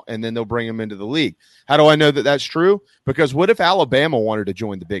them out, and then they'll bring them into the league. How do I know that that's true? Because what if Alabama wanted to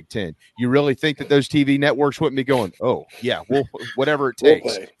join the Big Ten? You really think that those TV networks wouldn't be going, oh, yeah, whatever it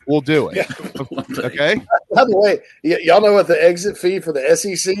takes, we'll do it. Yeah. Okay? By the way, y'all know what the exit fee for the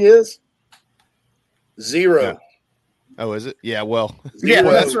SEC is? 0. Yeah. Oh, is it? Yeah, well. Yeah,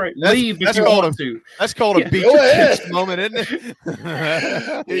 that's right. That's called a beat your chest moment, isn't it?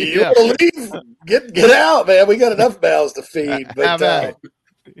 You want to leave? Get out, man. We got enough mouths to feed. But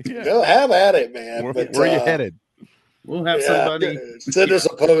go have at it, man. Where are you headed? We'll have somebody send us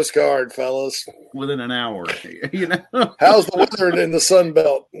a postcard, fellas, within an hour. How's the weather in the Sun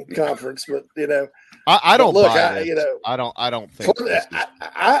Belt Conference? But I don't buy it. I don't think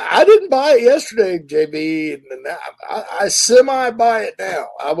I didn't buy it yesterday, JB, and I semi buy it now.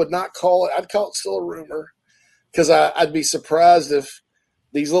 I would not call it. I'd call it still a rumor because I'd be surprised if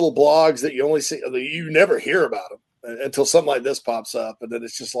these little blogs that you only see, you never hear about them until something like this pops up, and then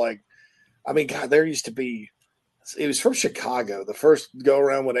it's just like, I mean, God, there used to be. It was from Chicago. The first go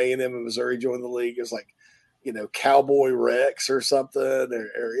around when A&M and Missouri joined the league, it was like, Cowboy Rex or something,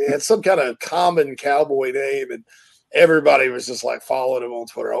 or it had some kind of common cowboy name, and everybody was just like following him on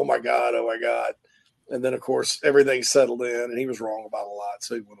Twitter. Oh my God. And then of course everything settled in, and he was wrong about a lot,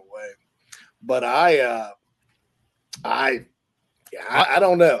 so he went away. But I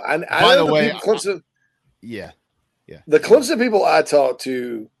don't know. By the way, Clemson, yeah. The Clemson people I talk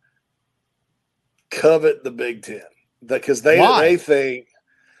to covet the Big Ten because they think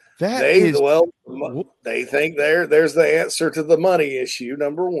they think there's the answer to the money issue.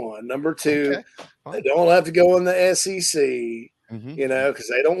 Number one, number two, they don't have to go in the SEC. Because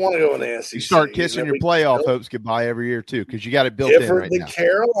they don't want to go in the SEC. You start kissing your playoff hopes goodbye every year too, because you got it built different in than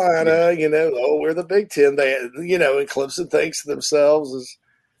Carolina. We're the Big Ten. They, and Clemson thinks of themselves as,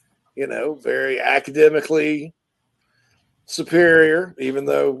 very academically superior, even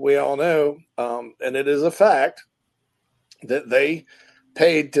though we all know, and it is a fact that they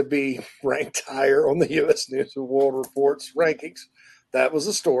paid to be ranked higher on the U.S. News and World Report's rankings. That was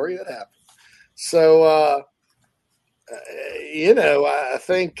a story that happened. So, I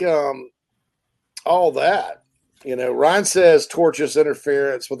think all that, Ryan says tortious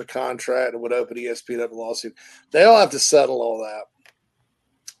interference with the contract and would open ESPN up a lawsuit. They all have to settle all that.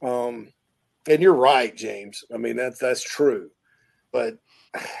 And you're right, James. I mean, that's true. But,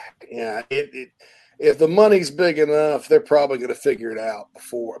 yeah, if the money's big enough, they're probably going to figure it out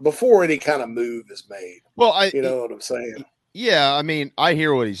before any kind of move is made. Well, you know what I'm saying? Yeah, I mean, I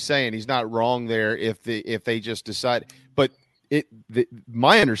hear what he's saying. He's not wrong there if they just decide. But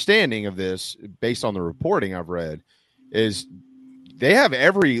my understanding of this, based on the reporting I've read, is they have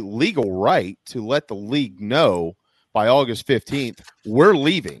every legal right to let the league know by August 15th, we're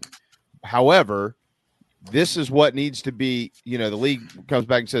leaving. However, this is what needs to be, the league comes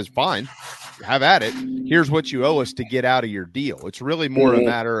back and says, fine, have at it. Here's what you owe us to get out of your deal. It's really more a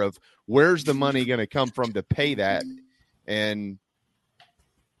matter of where's the money going to come from to pay that. And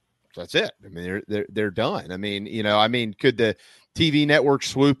that's it. I mean, they're done. I mean, could the TV network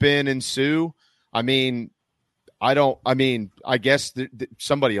swoop in and sue? I guess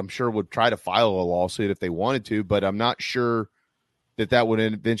somebody I'm sure would try to file a lawsuit if they wanted to, but I'm not sure that would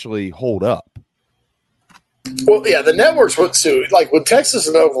eventually hold up. Well, yeah, the networks would sue. Like when Texas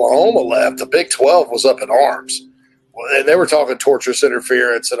and Oklahoma left, the Big 12 was up in arms. And they were talking torturous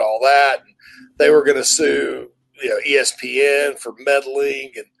interference and all that. And they were going to sue, ESPN for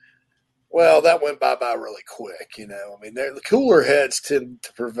meddling. And, well, that went by really quick, I mean, the cooler heads tend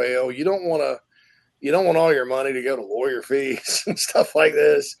to prevail. You don't want all your money to go to lawyer fees and stuff like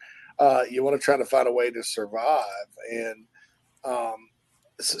this. You want to try to find a way to survive. And,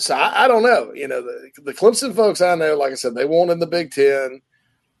 so I don't know. The Clemson folks I know, like I said, they won't in the Big Ten.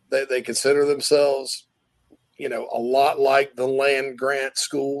 They consider themselves, a lot like the land grant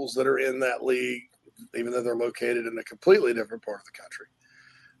schools that are in that league, even though they're located in a completely different part of the country.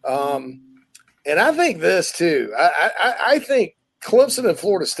 And I think this too. I think Clemson and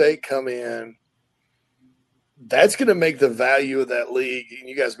Florida State come in that's going to make the value of that league. And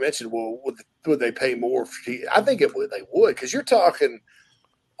you guys mentioned, well, would they pay more? I think they would, because you're talking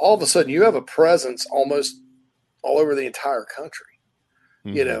all of a sudden you have a presence almost all over the entire country.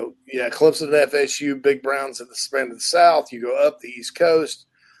 Mm-hmm. You know, Clemson and FSU, Big Browns at the span of the South. You go up the East Coast,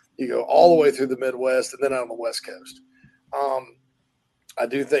 you go all the way through the Midwest, and then out on the West Coast. I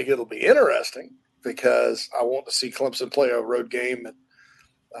do think it'll be interesting because I want to see Clemson play a road game at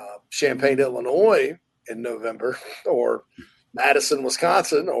Champaign, Illinois in November, or Madison,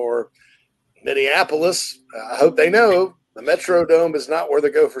 Wisconsin, or Minneapolis. I hope they know the Metrodome is not where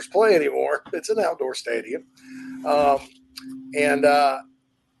the Gophers play anymore. It's an outdoor stadium. But you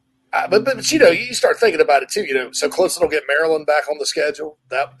know, you start thinking about it too, you know, so Clemson will get Maryland back on the schedule.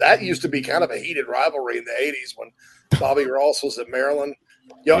 That used to be kind of a heated rivalry in the 80s when Bobby Ross was at Maryland.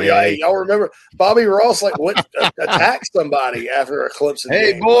 Y'all remember Bobby Ross attacked somebody after a Clemson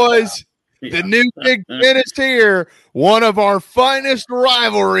game. Hey, boys, the new Big Ten is here. One of our finest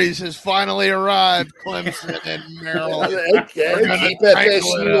rivalries has finally arrived. Clemson and Maryland. Keep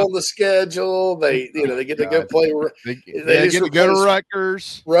FSU on the schedule. They get to go play. They get to go to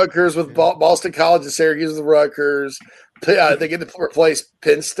Rutgers. Rutgers with Boston College and Syracuse with Rutgers. They get to replace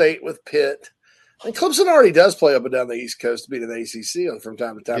Penn State with Pitt. And Clemson already does play up and down the East Coast to beat an ACC from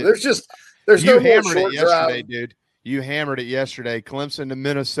time to time. There's no more short drive, dude. You hammered it yesterday. Clemson to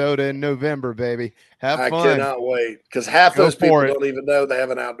Minnesota in November, baby. Have fun. I cannot wait because half those people don't even know they have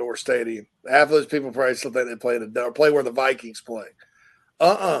an outdoor stadium. Half those people probably still think they play where the Vikings play. You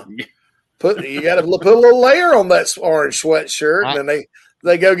got to put a little layer on that orange sweatshirt, and then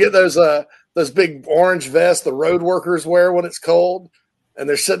they go get those big orange vests the road workers wear when it's cold, and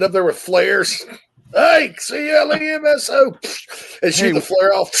they're sitting up there with flares. Hey, CLEMSO, and shoot the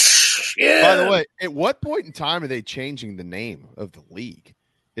flare off. Yeah. By the way, at what point in time are they changing the name of the league?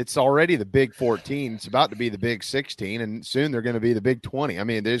 It's already the Big 14. It's about to be the Big 16, and soon they're going to be the Big 20. I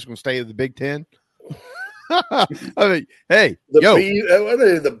mean, they're just going to stay at the Big 10. I mean, hey,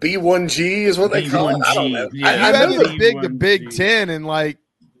 the B1G is what they call it. I don't know. Yeah. I know the Big 10 in like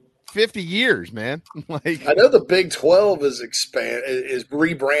 50 years, man. Like, I know the Big 12 is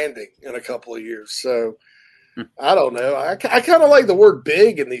rebranding in a couple of years, so I don't know. I kind of like the word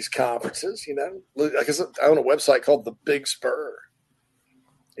 "big" in these conferences. You know, because I own a website called The Big Spur.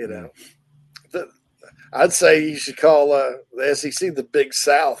 You know, I'd say you should call the SEC the Big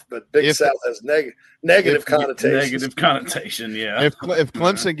South, but Big South has negative connotations. Negative connotation, yeah. If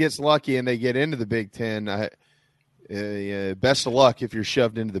Clemson gets lucky and they get into the Big Ten, best of luck if you're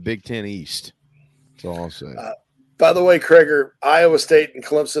shoved into the Big Ten East. That's all I'll say. By the way, Krager, Iowa State and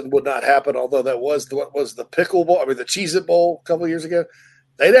Clemson would not happen, although that was the Pickle Bowl, the Cheez-It Bowl a couple of years ago.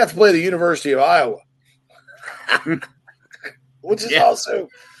 They'd have to play the University of Iowa, which is also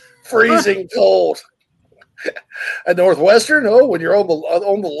freezing cold. At Northwestern, when you're on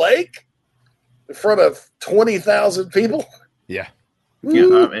the lake in front of 20,000 people. Yeah.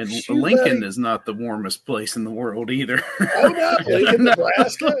 And Lincoln is not the warmest place in the world either. Lincoln,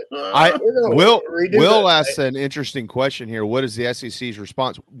 Nebraska. Will asked an interesting question here. What is the SEC's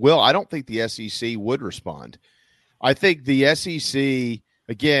response? Will, I don't think the SEC would respond. I think the SEC,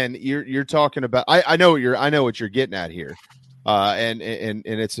 again, you're talking about. I know what you're getting at here, and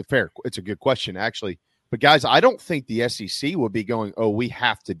it's a good question actually. But guys, I don't think the SEC would be going, "Oh, we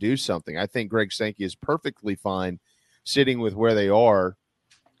have to do something." I think Greg Sankey is perfectly fine sitting with where they are,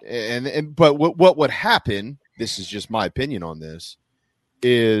 but what would happen? This is just my opinion on this.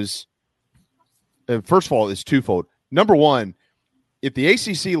 Is first of all, it's twofold. Number one, if the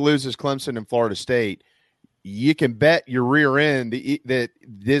ACC loses Clemson and Florida State, you can bet your rear end that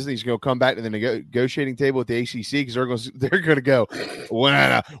Disney's going to come back to the negotiating table with the ACC because they're going to go,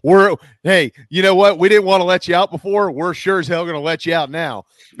 well, hey, you know what? We didn't want to let you out before. We're sure as hell going to let you out now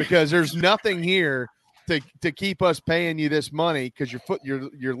because there's nothing here to keep us paying you this money because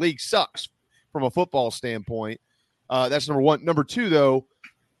your league sucks from a football standpoint. That's number one. Number two, though,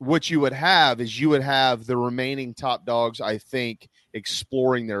 what you would have the remaining top dogs, I think,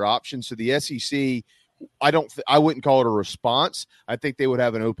 exploring their options. So the SEC, I wouldn't call it a response. I think they would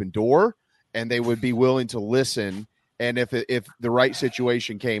have an open door and they would be willing to listen. And if the right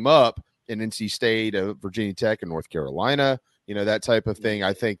situation came up in NC State, Virginia Tech, and North Carolina, that type of thing,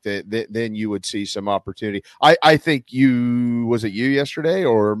 I think that then you would see some opportunity. I think was it you yesterday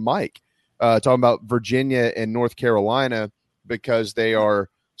or Mike talking about Virginia and North Carolina because they are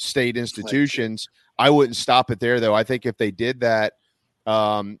state institutions. I wouldn't stop it there, though. I think if they did that,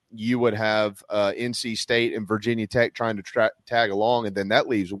 you would have NC State and Virginia Tech trying to tag along, and then that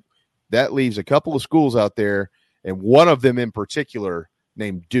leaves a couple of schools out there, and one of them in particular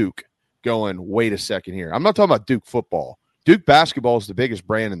named Duke, going, wait a second here. I'm not talking about Duke football. Duke basketball is the biggest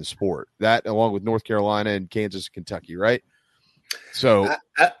brand in the sport. That, along with North Carolina and Kansas and Kentucky, right? So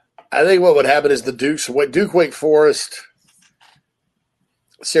I think what would happen is the Duke, Wake Forest,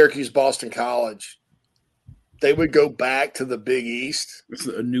 Syracuse, Boston College, they would go back to the Big East. It's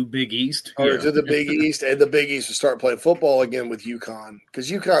a new Big East. Or to the Big East, and the Big East would start playing football again with UConn. Because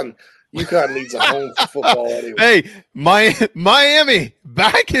UConn needs a home for football anyway. Hey, Miami,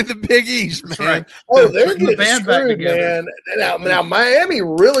 back in the Big East, man. Right. Oh, they're getting the screwed, man. Now Miami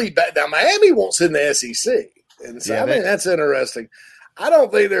really bad. Now, Miami won't sit in the SEC. And so, I mean, that's interesting. I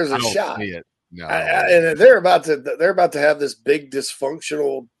don't think there's a shot. No. And they're about to have this big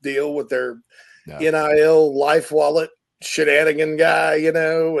dysfunctional deal with their NIL life wallet shenanigan guy,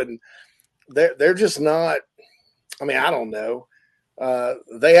 and they're just not. I mean, I don't know.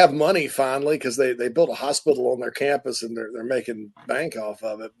 They have money finally because they built a hospital on their campus and they're making bank off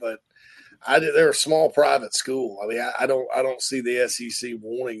of it. But they're a small private school. I mean, I don't see the SEC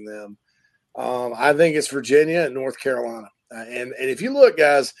wanting them. I think it's Virginia and North Carolina. And if you look,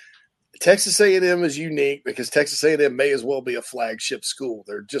 guys, Texas A&M is unique because Texas A&M may as well be a flagship school.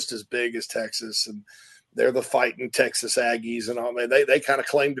 They're just as big as Texas, and they're the fighting Texas Aggies and all. They kind of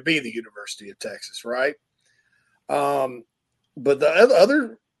claim to be the University of Texas, right? But the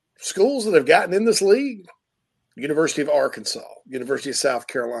other schools that have gotten in this league, University of Arkansas, University of South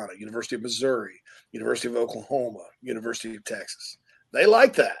Carolina, University of Missouri, University of Oklahoma, University of Texas. They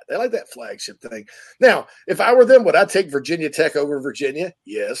like that. They like that flagship thing. Now, if I were them, would I take Virginia Tech over Virginia?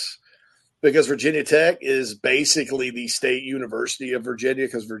 Yes, because Virginia Tech is basically the state university of Virginia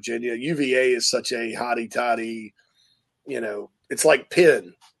because UVA is such a hotty-toddy, it's like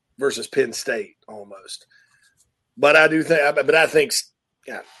Penn versus Penn State almost. But I think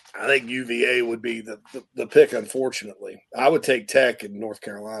UVA would be the pick, unfortunately. I would take Tech in North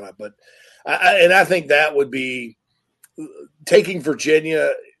Carolina, but I think that would be – taking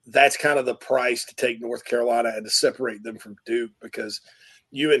Virginia, that's kind of the price to take North Carolina and to separate them from Duke because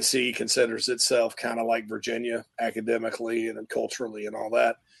UNC considers itself kind of like Virginia academically and culturally and all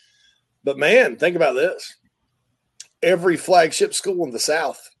that. But, man, think about this. Every flagship school in the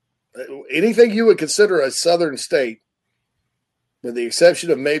South, anything you would consider a southern state, with the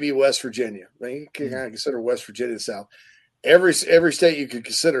exception of maybe West Virginia. I mean, you can kind of consider West Virginia the South. Every state you could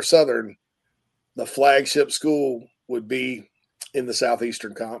consider southern, the flagship school would be in the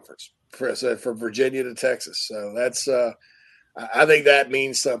Southeastern Conference for Virginia to Texas. So that's I think that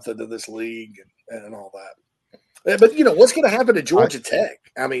means something to this league and all that. But what's going to happen to Georgia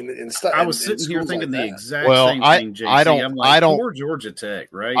Tech? I mean, I was sitting here thinking the exact same thing, JC. I don't poor Georgia Tech,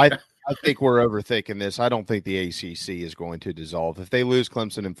 right? I think we're overthinking this. I don't think the ACC is going to dissolve. If they lose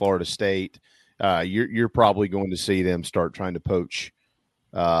Clemson and Florida State, you're probably going to see them start trying to poach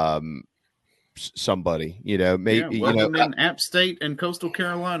somebody, maybe in App State and Coastal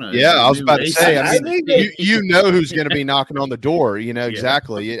Carolina. Yeah, I was about to say. I mean, who's going to be knocking on the door.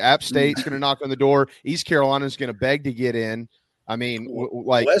 Exactly. App State's going to knock on the door. East Carolina's going to beg to get in. I mean,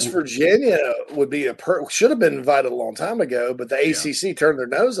 West Virginia would be should have been invited a long time ago, but the ACC turned their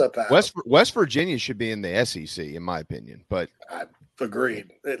nose up at West Virginia should be in the SEC, in my opinion. But I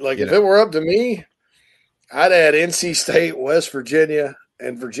agreed. If it were up to me, I'd add NC State, West Virginia,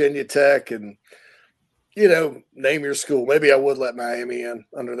 and Virginia Tech, and name your school. Maybe I would let Miami in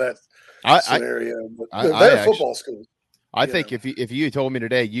under that scenario. But they're football schools. I think if you told me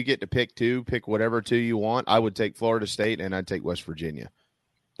today you get to pick whatever two you want, I would take Florida State and I'd take West Virginia.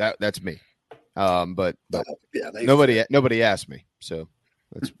 That's me. But nobody asked me, so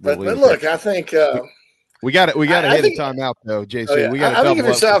that's. But look, I think we got it. We got to hit a timeout though, JC. Oh, yeah. We got. I think if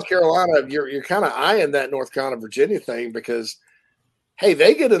you're South Carolina, you're kind of eyeing that North Carolina Virginia thing because. Hey,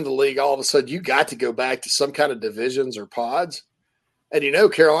 they get in the league, all of a sudden you got to go back to some kind of divisions or pods. And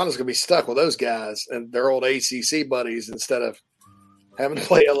Carolina's going to be stuck with those guys and their old ACC buddies instead of having to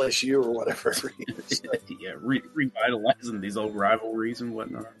play LSU or whatever. Yeah, revitalizing these old rivalries and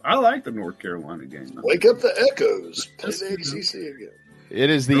whatnot. I like the North Carolina game. Wake up the Echoes. Play the ACC again.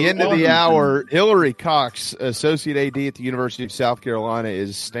 It is the end of the hour. Hillary Cox, Associate AD at the University of South Carolina,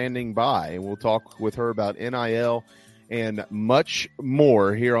 is standing by, and we'll talk with her about NIL and much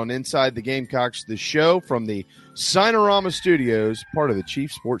more here on Inside the Gamecocks, the show from the Sinorama Studios, part of the Chief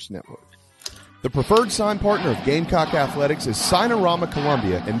Sports Network. The preferred sign partner of Gamecock Athletics is Signorama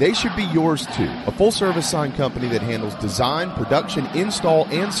Columbia, and they should be yours too. A full-service sign company that handles design, production, install,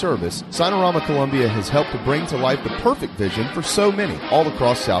 and service, Signorama Columbia has helped to bring to life the perfect vision for so many all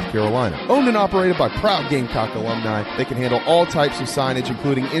across South Carolina. Owned and operated by proud Gamecock alumni, they can handle all types of signage,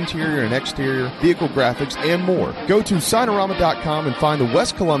 including interior and exterior, vehicle graphics, and more. Go to Signorama.com and find the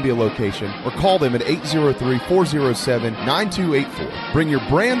West Columbia location, or call them at 803-407-9284. Bring your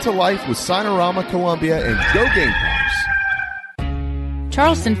brand to life with Signorama Columbia, and go Gamecocks!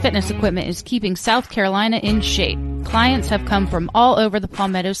 Charleston Fitness Equipment is keeping South Carolina in shape. Clients have come from all over the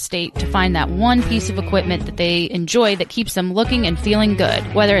Palmetto State to find that one piece of equipment that they enjoy that keeps them looking and feeling good.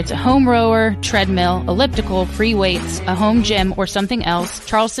 Whether it's a home rower, treadmill, elliptical, free weights, a home gym, or something else,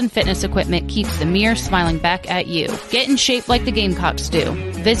 Charleston Fitness Equipment keeps the mirror smiling back at you. Get in shape like the Gamecocks do.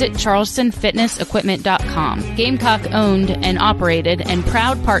 Visit charlestonfitnessequipment.com. Gamecock owned and operated and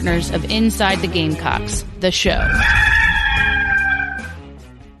proud partners of Inside the Gamecocks, the show.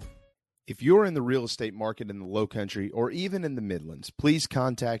 If you're in the real estate market in the Lowcountry or even in the Midlands, please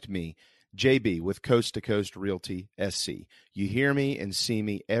contact me, JB, with Coast to Coast Realty SC. You hear me and see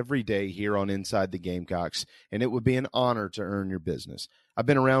me every day here on Inside the Gamecocks, and it would be an honor to earn your business. I've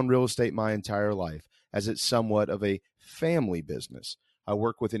been around real estate my entire life, as it's somewhat of a family business. I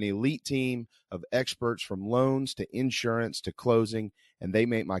work with an elite team of experts from loans to insurance to closing, and they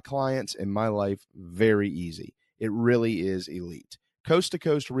make my clients and my life very easy. It really is elite. Coast to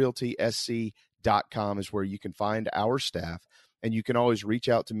Coast Realty SC.com is where you can find our staff, and you can always reach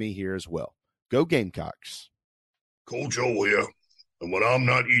out to me here as well. Go Gamecocks. Coach O here, and when I'm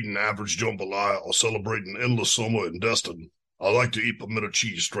not eating average jambalaya or celebrating endless summer in Destin, I like to eat pimento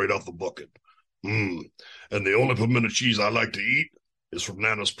cheese straight off the bucket. And the only pimento cheese I like to eat is from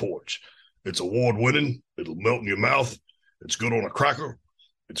Nana's Porch. It's award-winning. It'll melt in your mouth. It's good on a cracker.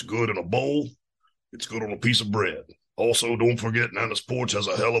 It's good in a bowl. It's good on a piece of bread. Also, don't forget Nana's Porch has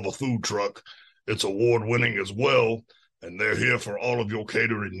a hell of a food truck. It's award-winning as well, and they're here for all of your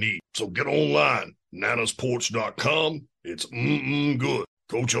catering needs. So get online, nanasporch.com. It's good.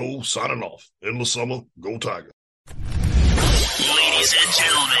 Coach O signing off. Endless summer, go Tiger. Ladies and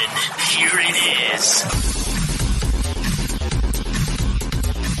gentlemen, here it is.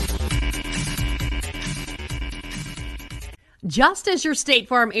 Just as your State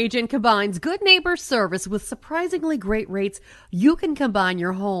Farm agent combines good neighbor service with surprisingly great rates, you can combine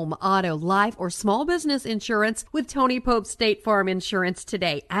your home, auto, life, or small business insurance with Tony Pope State Farm Insurance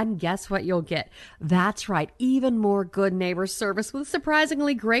today. And guess what you'll get? That's right, even more good neighbor service with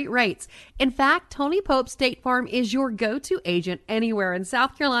surprisingly great rates. In fact, Tony Pope State Farm is your go-to agent anywhere in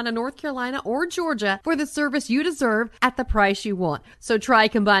South Carolina, North Carolina, or Georgia for the service you deserve at the price you want. So try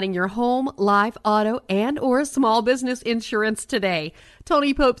combining your home, life, auto, and or small business insurance today.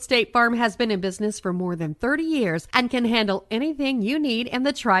 Tony Pope State Farm has been in business for more than 30 years and can handle anything you need in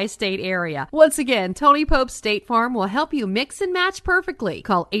the tri-state area. Once again, Tony Pope State Farm will help you mix and match perfectly.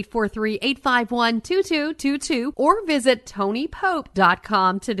 Call 843-851-2222 or visit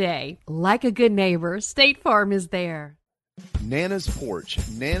TonyPope.com today. Like a good neighbor, State Farm is there. Nana's Porch,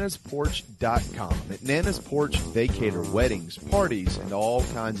 nanasporch.com. At Nana's Porch, they cater weddings, parties, and all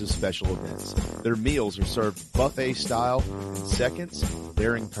kinds of special events. Their meals are served buffet style. In seconds,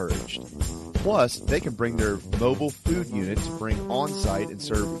 they're encouraged. Plus, they can bring their mobile food unit to bring on-site and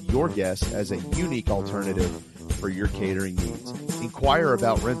serve your guests as a unique alternative for your catering needs. Inquire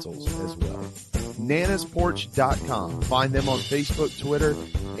about rentals as well. nanasporch.com. Find them on Facebook, Twitter,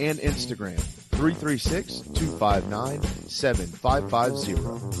 and Instagram.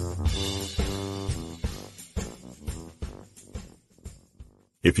 336-259-7550.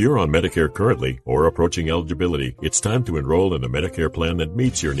 If you're on Medicare currently or approaching eligibility, it's time to enroll in a Medicare plan that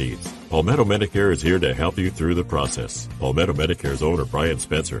meets your needs. Palmetto Medicare is here to help you through the process. Palmetto Medicare's owner, Brian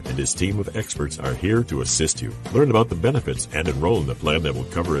Spencer, and his team of experts are here to assist you. Learn about the benefits and enroll in the plan that will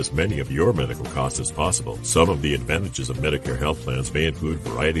cover as many of your medical costs as possible. Some of the advantages of Medicare health plans may include a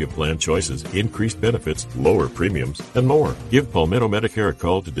variety of plan choices, increased benefits, lower premiums, and more. Give Palmetto Medicare a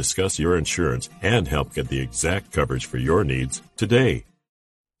call to discuss your insurance and help get the exact coverage for your needs today.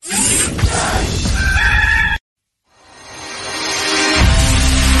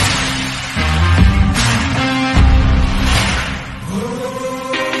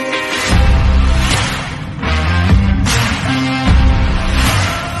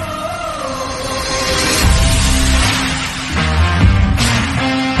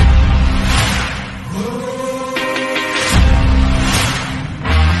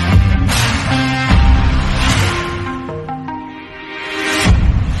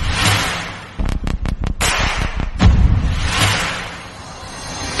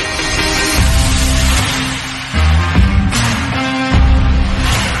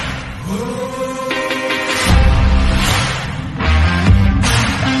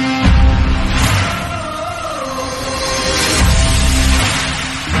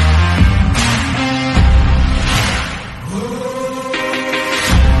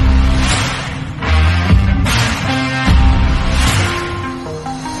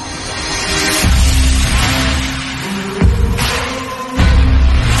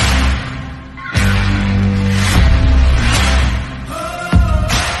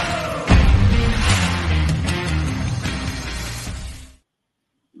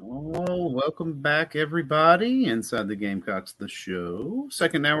 Welcome back, everybody, inside the Gamecocks, the show.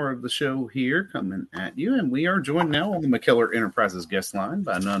 Second hour of the show here coming at you, and we are joined now on the McKellar Enterprises guest line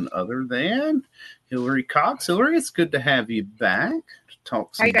by none other than Hillary Cox. Hillary, it's good to have you back to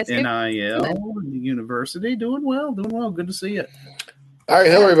talk some NIL and the university. Doing well. Good to see you. All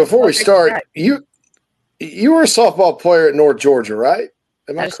right, Hillary, before we start, you were a softball player at North Georgia, right?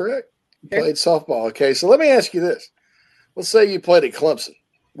 Am I correct? You played softball. Okay, so let me ask you this. Let's say you played at Clemson,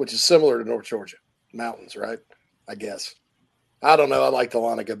 which is similar to North Georgia. Mountains, right? I guess. I don't know. I like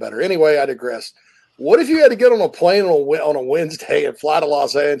Dahlonega better. Anyway, I digress. What if you had to get on a plane on a Wednesday and fly to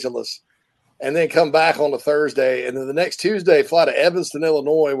Los Angeles and then come back on a Thursday, and then the next Tuesday fly to Evanston,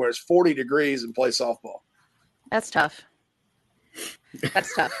 Illinois, where it's 40 degrees and play softball? That's tough.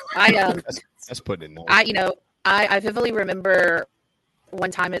 That's putting it nice. I vividly remember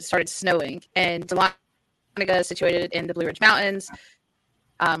one time it started snowing, and Dahlonega is situated in the Blue Ridge Mountains.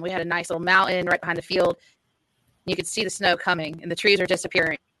 We had a nice little mountain right behind the field. You could see the snow coming, and the trees were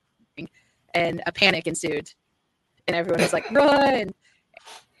disappearing, and a panic ensued, and everyone was like, "Run!"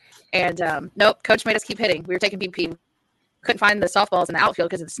 And nope, coach made us keep hitting. We were taking BP. Couldn't find the softballs in the outfield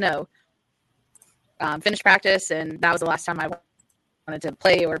because of the snow. Finished practice, and that was the last time I wanted to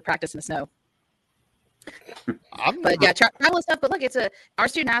play or practice in the snow. Travel and stuff. But look, our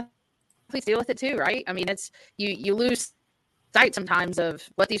student athletes deal with it too, right? I mean, it's you lose sight sometimes of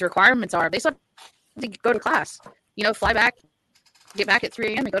what these requirements are. They still have to go to class. Fly back, get back at 3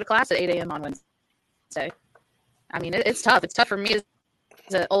 a.m. and go to class at 8 a.m. on Wednesday. I mean, it's tough. It's tough for me as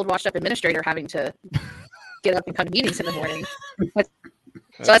an old, washed-up administrator having to get up and come to meetings in the morning.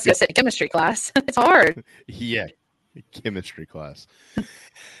 So let's go sit in chemistry class. It's hard. Yeah, chemistry class.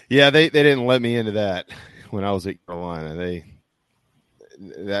 Yeah, they didn't let me into that when I was at Carolina.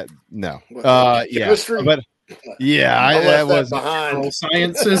 Chemistry? But that was behind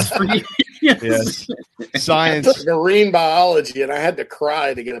sciences for you. Yes, science. I took marine biology, and I had to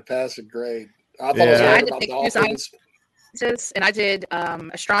cry to get a passing grade. I thought I was right about dolphins. And I did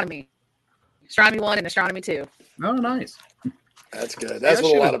astronomy 1 and astronomy 2. Oh, nice. That's good. That's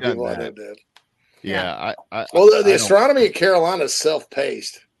what a lot of people I know did. Yeah. The astronomy at Carolina is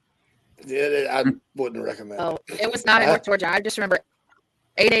self-paced. I wouldn't recommend it. Oh, it was not in North Georgia. I just remember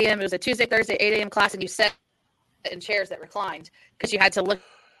 8 a.m. It was a Tuesday, Thursday, 8 a.m. class, and you sat in chairs that reclined because you had to look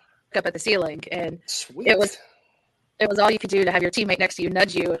up at the ceiling. And Sweet. It was all you could do to have your teammate next to you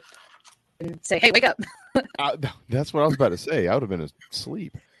nudge you and say, "Hey, wake up." That's what I was about to say. I would have been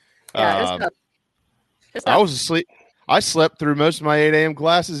asleep. Yeah, I was asleep. I slept through most of my 8 a.m.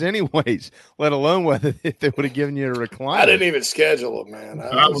 classes anyways, let alone whether if they would have given you a recliner. I didn't even schedule it, man.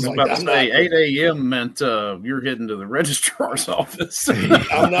 I was about to say 8 a.m. meant you're heading to the registrar's office.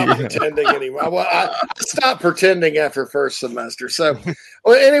 I'm not pretending anymore. Well, I stopped pretending after first semester. So,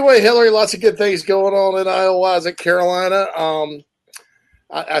 anyway, Hillary, lots of good things going on in NIL-wise at Carolina.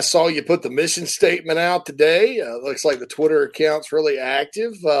 I saw you put the mission statement out today. Looks like the Twitter account's really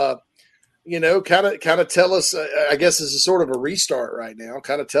active. Kind of tell us, I guess this is sort of a restart right now.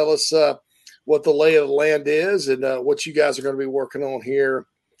 Kind of tell us what the lay of the land is and what you guys are going to be working on here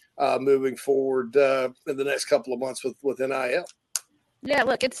moving forward in the next couple of months with NIL. Yeah,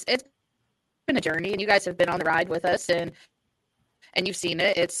 look, it's been a journey, and you guys have been on the ride with us, and you've seen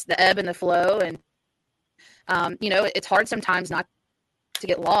it. It's the ebb and the flow, and it's hard sometimes not to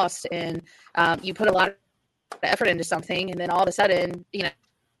get lost, and you put a lot of effort into something, and then all of a sudden,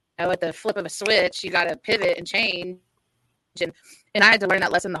 at the flip of a switch, you got to pivot and change. And I had to learn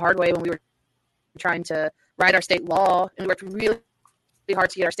that lesson the hard way when we were trying to write our state law, and we worked really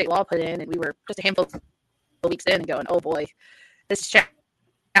hard to get our state law put in, and we were just a handful of weeks in and going, "Oh boy, this is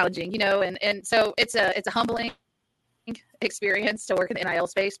challenging," and so it's a humbling experience to work in the NIL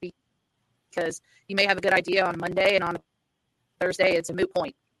space because you may have a good idea on Monday, and on Thursday it's a moot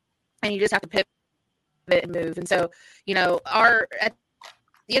point, and you just have to pivot and move. And so, at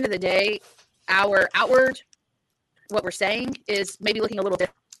the end of the day, our outward, what we're saying is maybe looking a little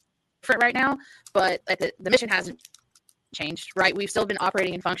different right now, but the mission hasn't changed, right? We've still been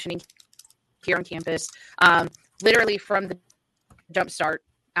operating and functioning here on campus. Literally from the jump start,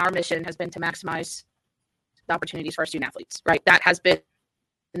 our mission has been to maximize the opportunities for our student athletes, right? That has been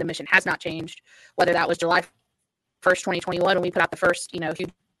the mission, has not changed, whether that was July 1st, 2021, when we put out the first,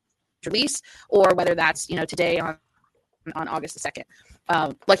 huge release, or whether that's, today on August the 2nd.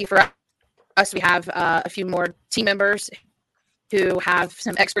 Lucky for us, we have a few more team members who have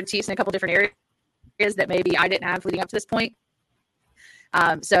some expertise in a couple different areas that maybe I didn't have leading up to this point.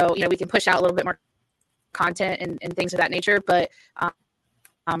 So, we can push out a little bit more content and things of that nature. But,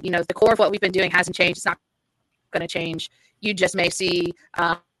 the core of what we've been doing hasn't changed. It's not going to change. You just may see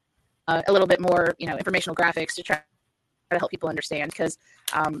a little bit more, informational graphics to try to help people understand. Because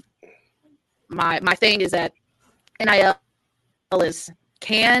my thing is that NIL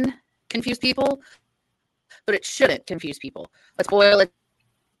can confuse people, but it shouldn't confuse people. Let's boil it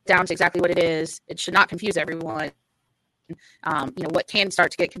down to exactly what it is. It should not confuse everyone. What can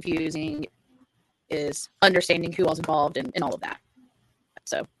start to get confusing is understanding who was involved and all of that.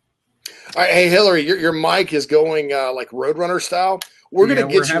 So, all right, hey Hillary, your mic is going like Roadrunner style. We're gonna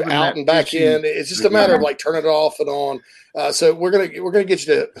get you out and back in. It's just a matter of like turning it off and on. So we're gonna get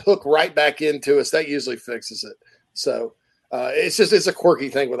you to hook right back into us. That usually fixes it. So it's a quirky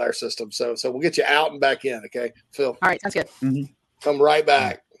thing with our system. So we'll get you out and back in. Okay, Phil. All right, sounds good. Mm-hmm. Come right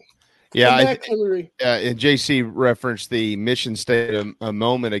back. Yeah, and JC referenced the mission statement a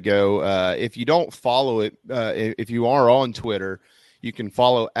moment ago. If you don't follow it, if you are on Twitter, you can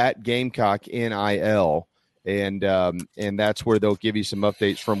follow at Gamecock NIL, and that's where they'll give you some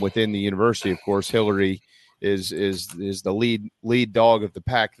updates from within the university. Of course, Hillary is the lead dog of the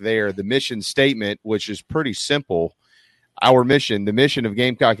pack there. The mission statement, which is pretty simple. Our mission, the mission of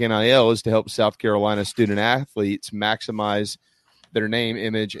Gamecock NIL, is to help South Carolina student athletes maximize their name,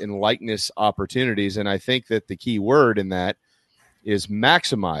 image, and likeness opportunities. And I think that the key word in that is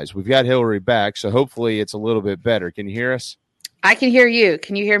maximize. We've got Hillary back, so hopefully it's a little bit better. Can you hear us? I can hear you.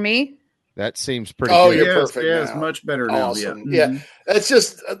 Can you hear me? That seems pretty good. You're perfect. Yeah, it's much better now. Awesome. Yeah. It's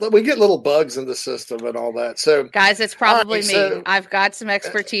just we get little bugs in the system and all that. So guys, it's probably me. I've got some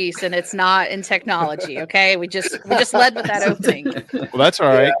expertise and it's not in technology. Okay. We just led with that opening. Well, that's all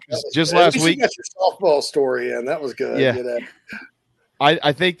right. Just last week you got your softball story in. That was good. Yeah.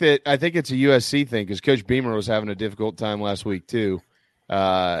 I think it's a USC thing because Coach Beamer was having a difficult time last week too,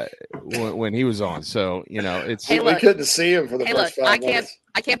 when he was on. So it's we couldn't see him for the first 5 minutes.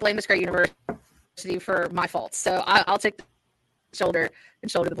 I can't blame this great university for my faults. So I'll take the shoulder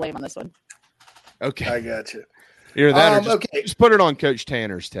the blame on this one. Okay, I got you. Either that or just put it on Coach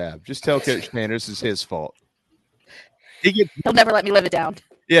Tanner's tab. Just tell Coach Tanner this is his fault. He'll never let me live it down.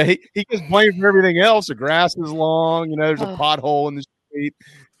 Yeah, he gets blamed for everything else. The grass is long. There's a pothole in the street.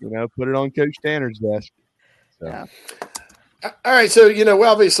 Put it on Coach Tanner's desk. So. Yeah. All right, so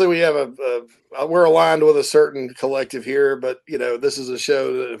obviously we have we're aligned with a certain collective here, but this is a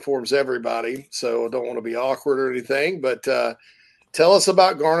show that informs everybody, so I don't want to be awkward or anything. But tell us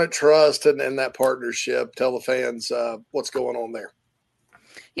about Garnet Trust and that partnership. Tell the fans what's going on there.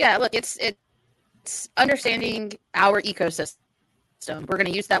 Yeah, look, it's understanding our ecosystem. We're going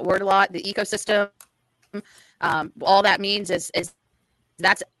to use that word a lot. The ecosystem. All that means is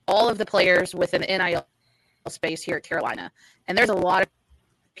that's all of the players within the NIL space here at Carolina. And there's a lot of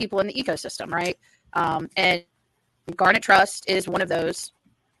people in the ecosystem, right? And Garnet Trust is one of those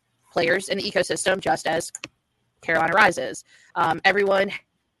players in the ecosystem, just as Carolina Rise is. Everyone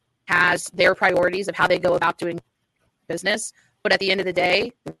has their priorities of how they go about doing business. But at the end of the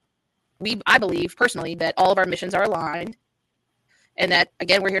day, I believe personally that all of our missions are aligned and that,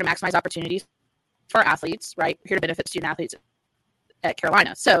 again, we're here to maximize opportunities for our athletes, right? We're here to benefit student athletes at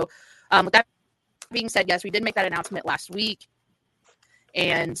Carolina. So with that being said, yes, we did make that announcement last week.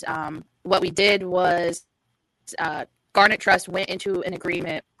 And what we did was Garnet Trust went into an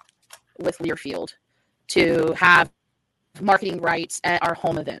agreement with Learfield to have marketing rights at our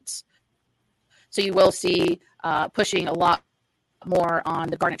home events. So you will see pushing a lot more on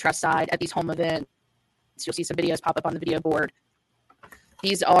the Garnet Trust side at these home events. You'll see some videos pop up on the video board.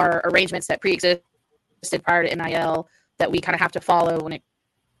 These are arrangements that pre-existed prior to NIL that we kind of have to follow when it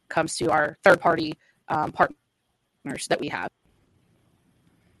comes to our third-party partners that we have.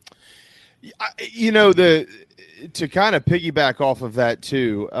 To kind of piggyback off of that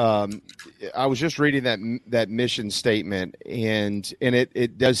too, I was just reading that mission statement, and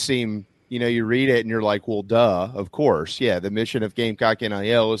it does seem, you read it and you're like, well, duh, of course, yeah. The mission of Gamecock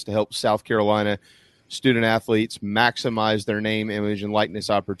NIL is to help South Carolina student athletes maximize their name, image, and likeness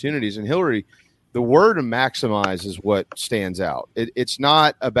opportunities. And Hillary, the word maximize is what stands out. It's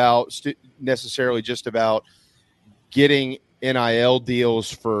not about necessarily just about getting NIL deals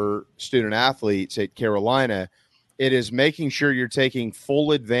for student athletes at Carolina. It is making sure you're taking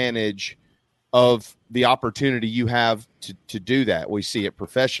full advantage of the opportunity you have to do that. We see it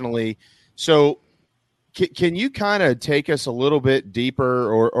professionally. So can you kind of take us a little bit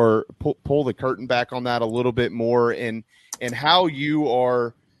deeper or pull the curtain back on that a little bit more and how you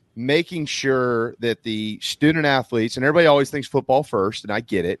are making sure that the student athletes, and everybody always thinks football first, and I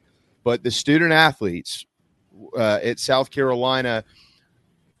get it, but the student athletes at South Carolina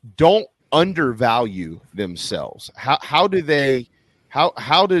don't undervalue themselves. How is the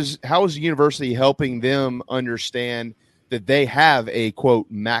university helping them understand that they have a quote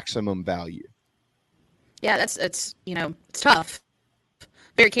maximum value. Yeah, it's tough,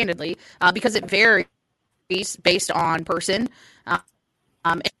 very candidly, because it varies based on person,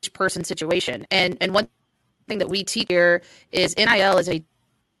 each person's situation. And one thing that we teach here is NIL is a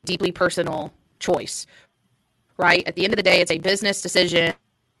deeply personal choice, right? At the end of the day, it's a business decision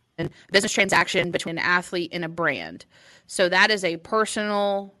and business transaction between an athlete and a brand. So that is a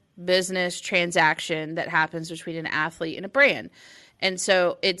personal business transaction that happens between an athlete and a brand. And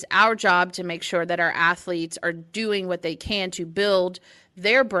so it's our job to make sure that our athletes are doing what they can to build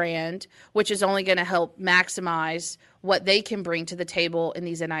their brand, which is only going to help maximize what they can bring to the table in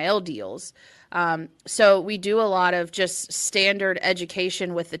these NIL deals. So we do a lot of just standard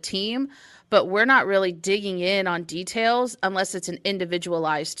education with the team, but we're not really digging in on details unless it's an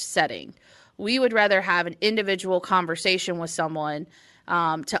individualized setting. We would rather have an individual conversation with someone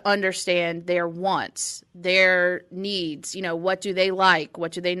to understand their wants, their needs, what do they like,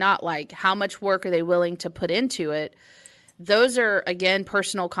 what do they not like, how much work are they willing to put into it. Those are, again,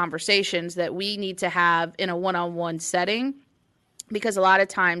 personal conversations that we need to have in a one-on-one setting, because a lot of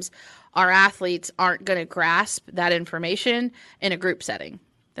times our athletes aren't going to grasp that information in a group setting.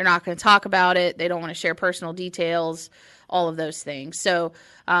 They're not going to talk about it. They don't want to share personal details, all of those things. So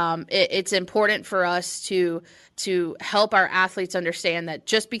it's important for us to help our athletes understand that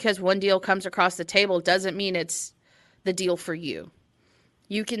just because one deal comes across the table doesn't mean it's the deal for you.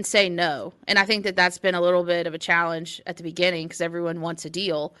 You can say no. And I think that that's been a little bit of a challenge at the beginning because everyone wants a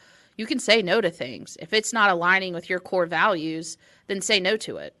deal. You can say no to things. If it's not aligning with your core values, then say no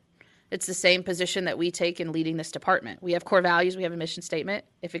to it. It's the same position that we take in leading this department. We have core values. We have a mission statement.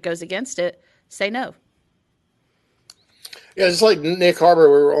 If it goes against it, say no. Yeah, just like Nick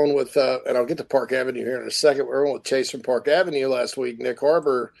Harbor, we were on with, and I'll get to Park Avenue here in a second. We were on with Chase from Park Avenue last week. Nick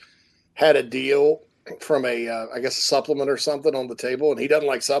Harbor had a deal from a supplement or something on the table, and he doesn't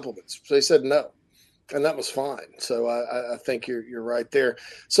like supplements. So he said no, and that was fine. So I think you're right there.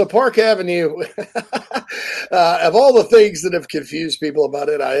 So Park Avenue, of all the things that have confused people about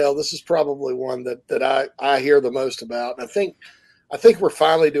NIL, this is probably one that I hear the most about. And I think we're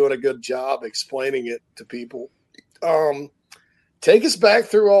finally doing a good job explaining it to people. Take us back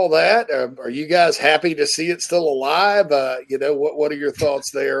through all that. Are you guys happy to see it still alive? What are your thoughts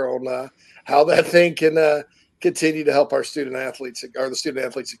there on how that thing can continue to help our student athletes or the student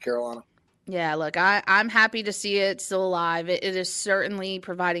athletes at Carolina? Yeah, look, I'm happy to see it still alive. It is certainly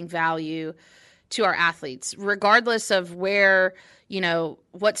providing value to our athletes, regardless of where,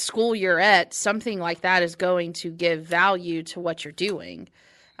 what school you're at. Something like that is going to give value to what you're doing.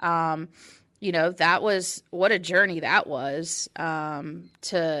 That was what a journey that was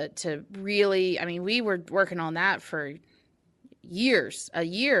to really, we were working on that for years, a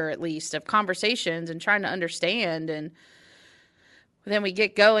year at least of conversations and trying to understand. And then we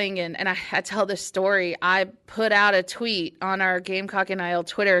get going and I tell this story. I put out a tweet on our Gamecock NIL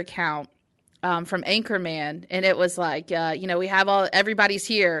Twitter account from Anchorman. And it was like, we have everybody's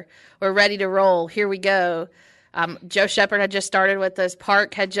here. We're ready to roll. Here we go. Joe Shepard had just started with us.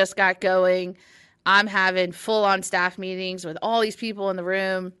 Park had just got going. I'm having full-on staff meetings with all these people in the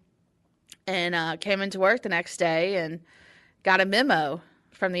room, and came into work the next day and got a memo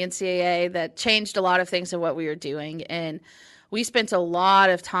from the NCAA that changed a lot of things of what we were doing. And we spent a lot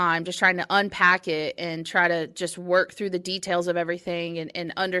of time just trying to unpack it and try to just work through the details of everything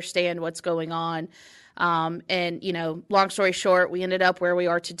and understand what's going on. Long story short, we ended up where we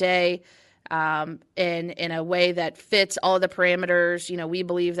are today. In a way that fits all the parameters, we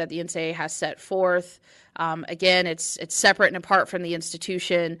believe that the NCAA has set forth. Again, it's separate and apart from the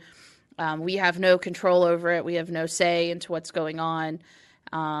institution. We have no control over it. We have no say into what's going on.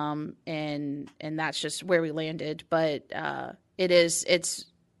 And that's just where we landed. But it's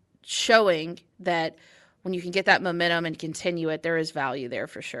showing that when you can get that momentum and continue it, there is value there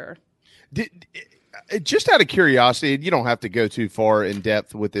for sure. Just out of curiosity, you don't have to go too far in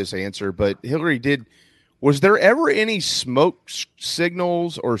depth with this answer, but Hillary, was there ever any smoke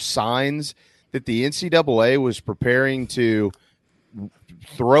signals or signs that the NCAA was preparing to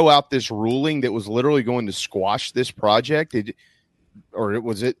throw out this ruling that was literally going to squash this project? Or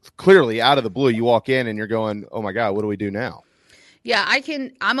was it clearly out of the blue? You walk in and you're going, oh my God, what do we do now? Yeah,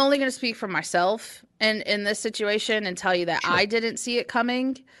 I'm only going to speak for myself in this situation and tell you that sure. I didn't see it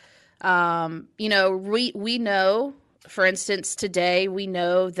coming. We know, for instance, today we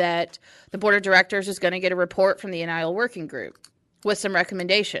know that the board of directors is going to get a report from the NIL working group with some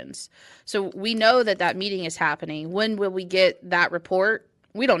recommendations. So we know that meeting is happening. When will we get that report?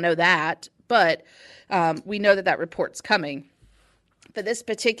 We don't know that, but we know that report's coming. But this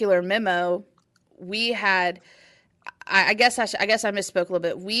particular memo, I guess I misspoke a little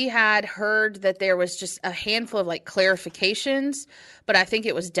bit. We had heard that there was just a handful of like clarifications, but I think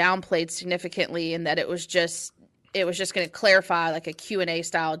it was downplayed significantly in that it was just going to clarify like a Q&A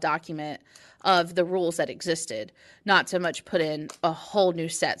style document of the rules that existed, not so much put in a whole new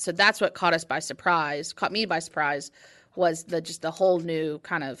set. So that's what caught me by surprise was the whole new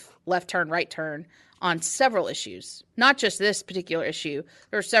kind of left turn, right turn on several issues, not just this particular issue.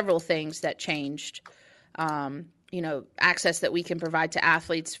 There are several things that changed. Access that we can provide to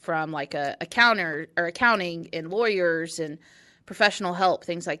athletes from like a counter or accounting and lawyers and professional help,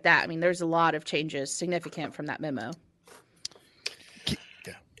 things like that. I mean, there's a lot of changes significant from that memo.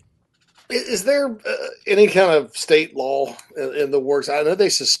 Is there any kind of state law in the works? I know they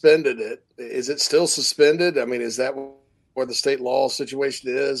suspended it. Is it still suspended? I mean, is that where the state law situation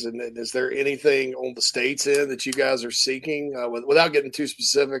is? And is there anything on the state's end that you guys are seeking without getting too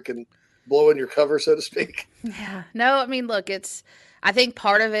specific and blowing your cover, so to speak? Yeah. No, I mean, look, I think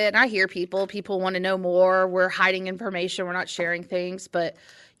part of it, and I hear people want to know more. We're hiding information. We're not sharing things, but,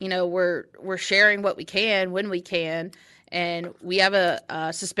 we're sharing what we can when we can. And we have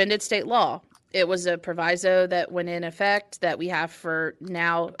a suspended state law. It was a proviso that went in effect that we have for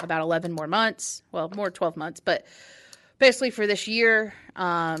now about 11 more months. Well, more 12 months, but basically for this year.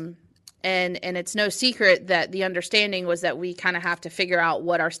 And it's no secret that the understanding was that we kind of have to figure out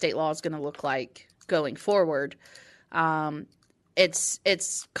what our state law is going to look like going forward.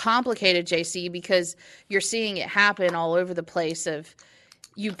 It's complicated, JC, because you're seeing it happen all over the place of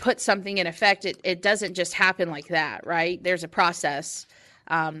you put something in effect. It doesn't just happen like that, right? There's a process.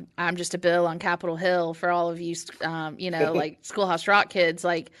 I'm just a bill on Capitol Hill for all of you, like Schoolhouse Rock kids,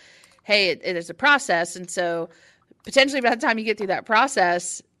 like, hey, it is a process. And so potentially by the time you get through that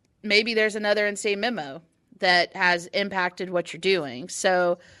process, maybe there's another in-state memo that has impacted what you're doing.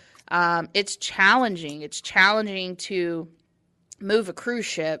 So it's challenging. It's challenging to move a cruise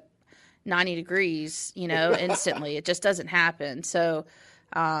ship 90 degrees, instantly. It just doesn't happen. So,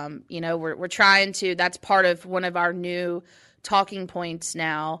 we're trying to, that's part of one of our new talking points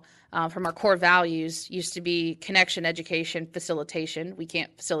now from our core values. Used to be connection, education, facilitation. We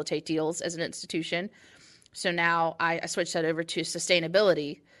can't facilitate deals as an institution. So now I switched that over to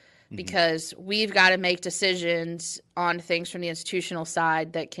sustainability, because we've got to make decisions on things from the institutional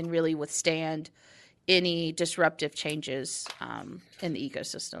side that can really withstand any disruptive changes in the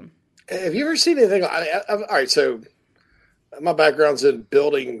ecosystem. Have you ever seen anything? All right, so my background's in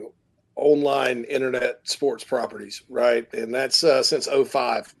building online internet sports properties, right? And that's since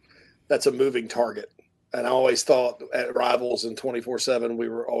 2005. That's a moving target. And I always thought at Rivals and 24/7, we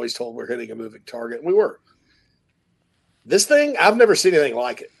were always told we're hitting a moving target. And we were. This thing, I've never seen anything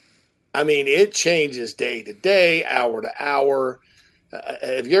like it. I mean, it changes day to day, hour to hour.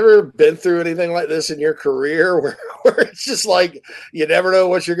 Have you ever been through anything like this in your career where it's just like you never know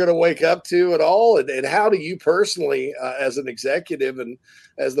what you're going to wake up to at all? And how do you personally, as an executive and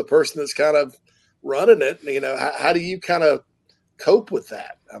as the person that's kind of running it, how do you kind of cope with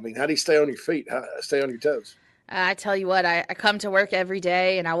that? I mean, how do you stay on your feet, stay on your toes? I tell you what, I come to work every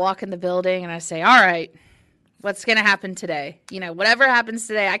day and I walk in the building and I say, all right, what's going to happen today? Whatever happens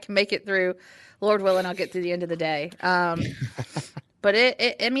today, I can make it through. Lord willing, I'll get through the end of the day. But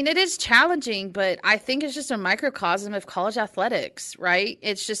it is challenging, but I think it's just a microcosm of college athletics, right?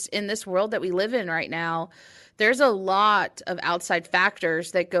 It's just in this world that we live in right now, there's a lot of outside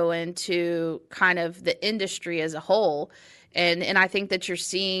factors that go into kind of the industry as a whole. And I think that you're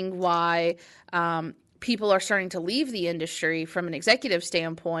seeing why people are starting to leave the industry from an executive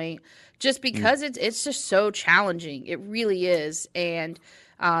standpoint, just because it's just so challenging. It really is. And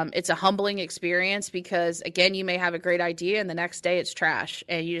it's a humbling experience because, again, you may have a great idea and the next day it's trash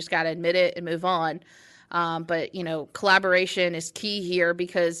and you just got to admit it and move on. But collaboration is key here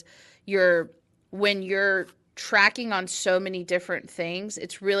because when you're tracking on so many different things,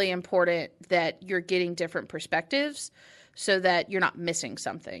 it's really important that you're getting different perspectives so that you're not missing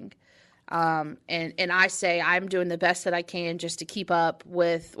something. And I say I'm doing the best that I can just to keep up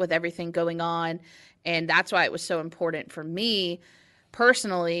with everything going on. And that's why it was so important for me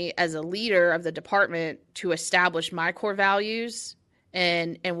personally as a leader of the department to establish my core values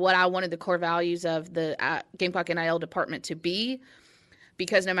and what I wanted the core values of the Gamecock NIL department to be.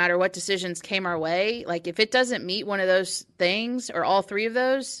 Because no matter what decisions came our way, like if it doesn't meet one of those things or all three of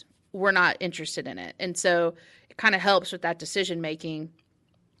those, we're not interested in it. And so it kind of helps with that decision making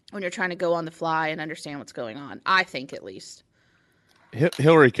when you're trying to go on the fly and understand what's going on, I think at least.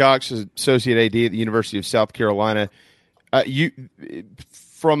 Hillary Cox is Associate AD at the University of South Carolina. You,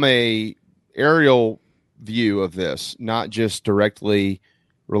 from a aerial view of this, not just directly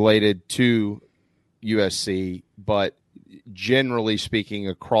related to USC, but generally speaking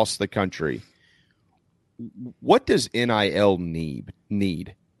across the country, what does NIL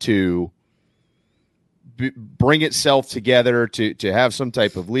need to bring itself together, to have some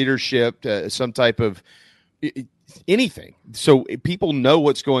type of leadership, some type of anything, so people know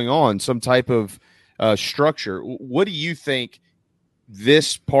what's going on, some type of structure? What do you think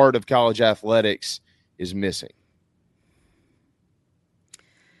this part of college athletics is missing?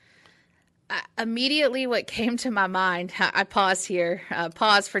 Immediately what came to my mind, I pause here,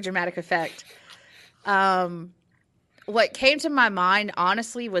 pause for dramatic effect. What came to my mind,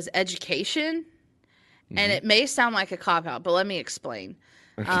 honestly, was education. And it may sound like a cop-out, but let me explain.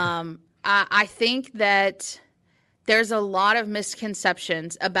 Okay. I think that there's a lot of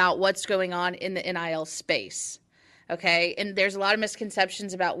misconceptions about what's going on in the NIL space. Okay, and there's a lot of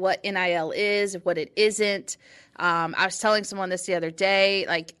misconceptions about what NIL is, what it isn't. I was telling someone this the other day.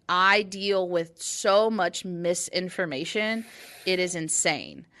 Like, I deal with so much misinformation, it is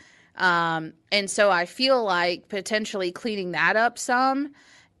insane. And so I feel like potentially cleaning that up some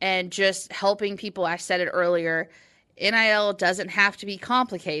and just helping people. I said it earlier, NIL doesn't have to be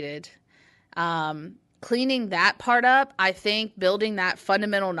complicated. Cleaning that part up, I think building that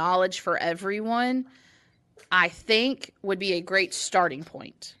fundamental knowledge for everyone, I think would be a great starting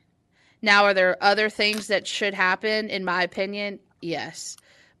point. Now, are there other things that should happen? In my opinion, yes.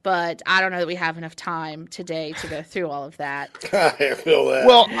 But I don't know that we have enough time today to go through all of that. I feel that.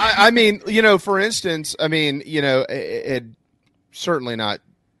 Well, I mean, for instance, it certainly not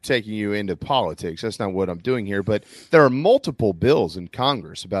taking you into politics. That's not what I'm doing here. But there are multiple bills in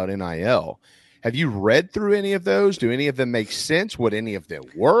Congress about NIL. Have you read through any of those? Do any of them make sense? Would any of them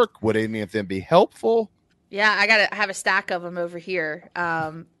work? Would any of them be helpful? Yeah, I have a stack of them over here.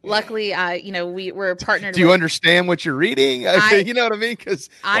 Luckily, we're partnered. Do you understand what you're reading? You know what I mean? Because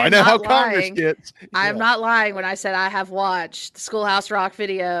I know how Congress gets. I'm not lying when I said I have watched the Schoolhouse Rock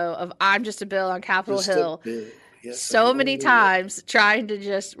video of "I'm Just a Bill" on Capitol Hill so many times, trying to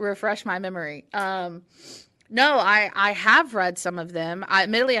just refresh my memory. No, I have read some of them. I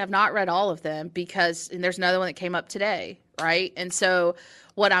admittedly have not read all of them because there's another one that came up today, right? And so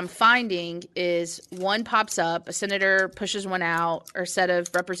what I'm finding is one pops up, a senator pushes one out, or a set of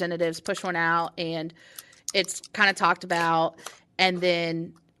representatives push one out, and it's kind of talked about, and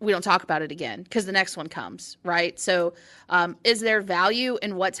then we don't talk about it again because the next one comes, right? So is there value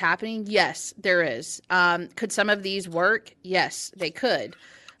in what's happening? Yes, there is. Could some of these work? Yes, they could.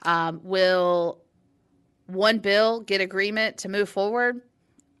 Will one bill get agreement to move forward?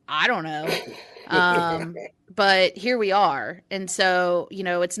 I don't know. But here we are. And so,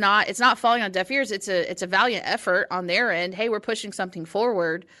 it's not falling on deaf ears. It's a valiant effort on their end. Hey, we're pushing something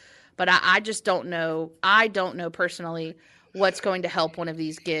forward, but I just don't know. I don't know personally what's going to help one of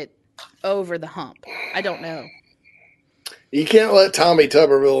these get over the hump. I don't know. You can't let Tommy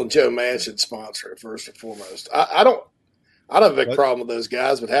Tuberville and Joe Manchin sponsor it, first and foremost. I don't have a big problem with those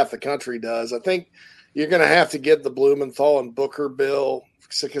guys, but half the country does. I think you're going to have to get the Blumenthal and Booker bill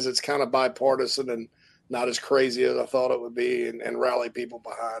because it's kind of bipartisan and not as crazy as I thought it would be, and rally people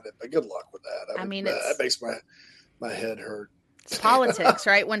behind it. But good luck with that. That makes my head hurt. It's politics,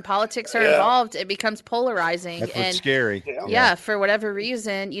 right? When politics are involved, it becomes polarizing. That's what's scary. Yeah, for whatever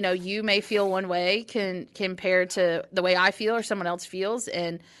reason, you may feel one way compared to the way I feel or someone else feels,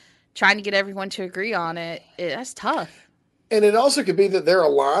 and trying to get everyone to agree on it, that's tough. And it also could be that they're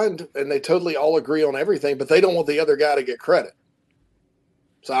aligned and they totally all agree on everything, but they don't want the other guy to get credit.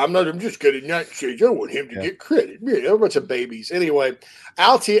 So I'm just kidding. I don't want him to get credit. They're a bunch of babies. Anyway,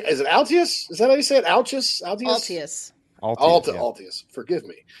 Altius, is it Altius? Is that how you say it? Altius? Altius. Forgive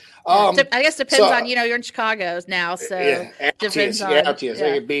me. I guess depends on, you're in Chicago now, so depends on. Altius,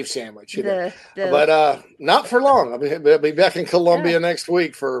 like a beef sandwich. But not for long. I'll be back in Columbia next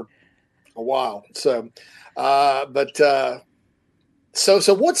week for a while. So,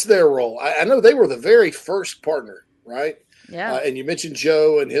 so what's their role? I know they were the very first partner, right? Yeah. And you mentioned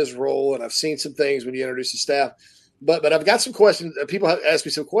Joe and his role, and I've seen some things when you introduce the staff. But I've got some questions. People have asked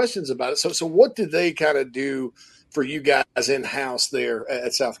me some questions about it. So what did they kind of do for you guys in-house there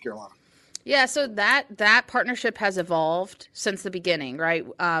at South Carolina? Yeah, so that partnership has evolved since the beginning, right?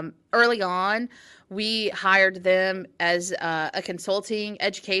 Early on, we hired them as a consulting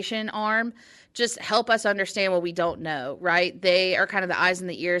education arm, just help us understand what we don't know, right? They are kind of the eyes and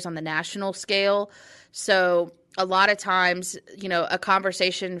the ears on the national scale. So a lot of times, a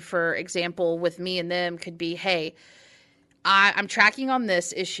conversation, for example, with me and them could be, hey, I'm tracking on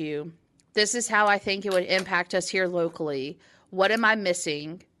this issue. This is how I think it would impact us here locally. What am I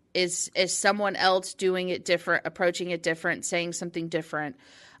missing? Is someone else doing it different, approaching it different, saying something different?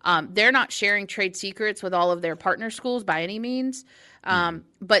 They're not sharing trade secrets with all of their partner schools by any means,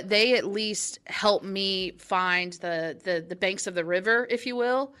 but they at least help me find the banks of the river, if you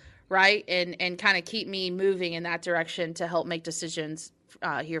will, right? And kind of keep me moving in that direction to help make decisions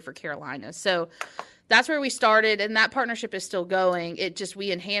here for Carolina. So that's where we started, and that partnership is still going.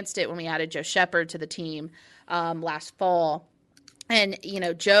 We enhanced it when we added Joe Shepard to the team last fall. And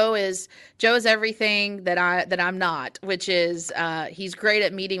Joe is everything that I'm not, which is he's great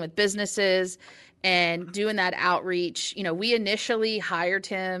at meeting with businesses and doing that outreach. We initially hired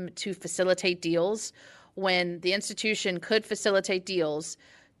him to facilitate deals. When the institution could facilitate deals,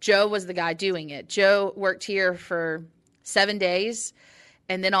 Joe was the guy doing it. Joe worked here for 7 days.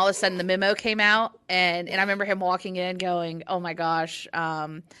 And then all of a sudden the memo came out, and I remember him walking in going, oh, my gosh,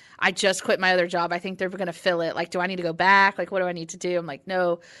 I just quit my other job. I think they're going to fill it. Like, do I need to go back? Like, what do I need to do? I'm like,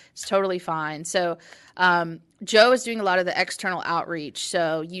 no, it's totally fine. So Joe is doing a lot of the external outreach.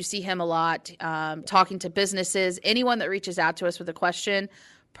 So you see him a lot talking to businesses. Anyone that reaches out to us with a question,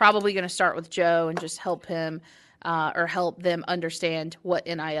 probably going to start with Joe and just help him or help them understand what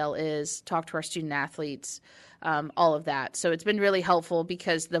NIL is, talk to our student athletes. All of that. So it's been really helpful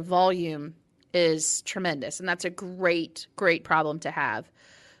because the volume is tremendous, and that's a great, great problem to have.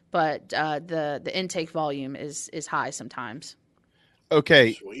 But the intake volume is high sometimes.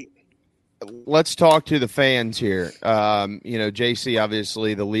 Okay. Sweet. Let's talk to the fans here. JC,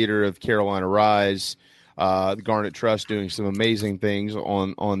 obviously the leader of Carolina Rise, the Garnet Trust doing some amazing things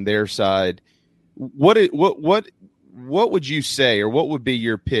on their side. What would you say, or what would be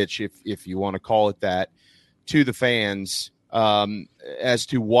your pitch, if you want to call it that, to the fans as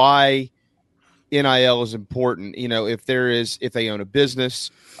to why NIL is important? If they own a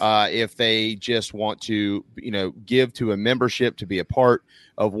business, if they just want to, give to a membership to be a part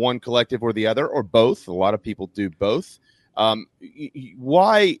of one collective or the other, or both. A lot of people do both.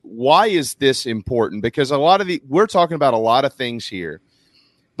 Why is this important? Because we're talking about a lot of things here,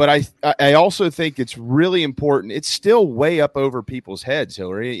 but I also think it's really important. It's still way up over people's heads,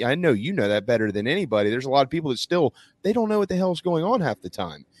 Hillary. I know you know that better than anybody. There's a lot of people that they don't know what the hell is going on half the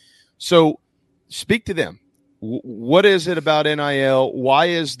time. So speak to them. What is it about NIL? Why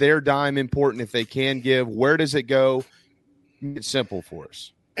is their dime important if they can give? Where does it go? It's simple for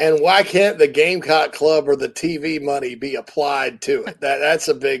us. And why can't the Gamecock Club or the TV money be applied to it? That's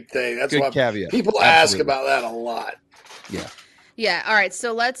a big thing. That's good why caveat. People ask about that a lot. Yeah. Yeah. All right.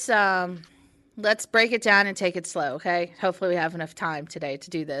 So let's break it down and take it slow. Okay. Hopefully we have enough time today to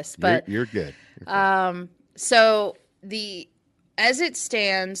do this, but you're good. So as it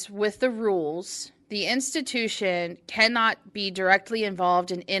stands with the rules, the institution cannot be directly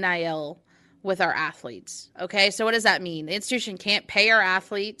involved in NIL with our athletes. Okay. So what does that mean? The institution can't pay our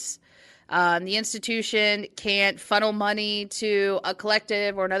athletes. The institution can't funnel money to a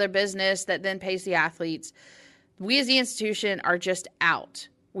collective or another business that then pays the athletes. We as the institution are just out.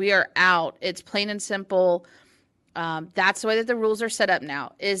 We are out. It's plain and simple. That's the way that the rules are set up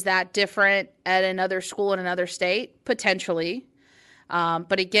now. Is that different at another school in another state? Potentially.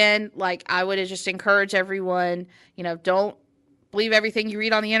 But again, I would just encourage everyone, don't believe everything you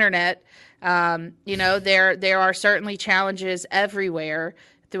read on the internet. There are certainly challenges everywhere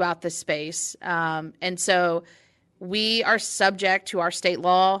throughout this space. And so we are subject to our state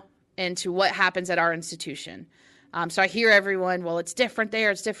law and to what happens at our institution. So I hear everyone, well, it's different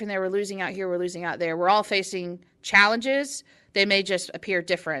there. It's different there. We're losing out here. We're losing out there. We're all facing challenges. They may just appear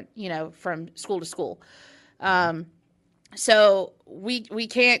different, from school to school. So we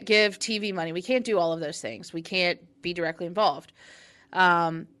can't give TV money. We can't do all of those things. We can't be directly involved.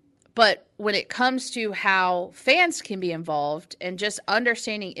 But when it comes to how fans can be involved and just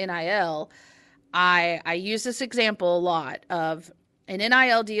understanding NIL, I use this example a lot of an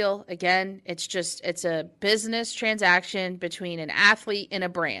NIL deal. Again, it's a business transaction between an athlete and a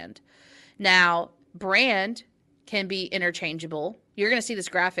brand. Now, brand can be interchangeable. You're going to see this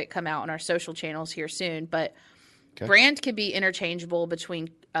graphic come out on our social channels here soon, but brand can be interchangeable between,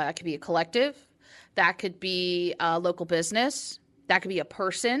 it could be a collective, that could be a local business, that could be a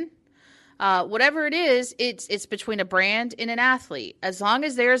person. Whatever it is, it's between a brand and an athlete. As long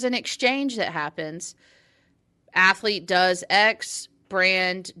as there's an exchange that happens, athlete does X,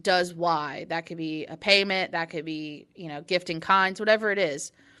 brand does Y. That could be a payment, that could be, gift in kinds, whatever it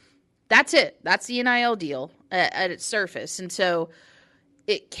is. That's it. That's the NIL deal at its surface. And so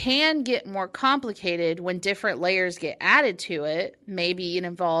it can get more complicated when different layers get added to it. Maybe it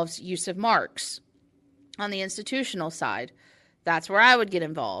involves use of marks on the institutional side. That's where I would get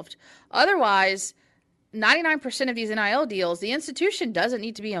involved. Otherwise, 99% of these NIL deals, the institution doesn't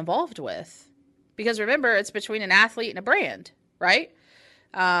need to be involved with. Because remember, it's between an athlete and a brand, right?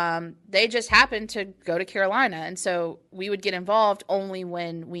 They just happened to go to Carolina, and so we would get involved only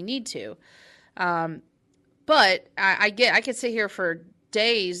when we need to. But I could sit here for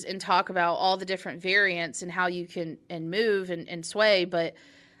days and talk about all the different variants and how you can move and sway, but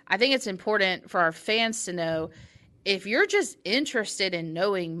I think it's important for our fans to know, if you're just interested in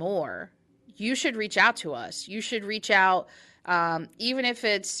knowing more, you should reach out to us. You should reach out, even if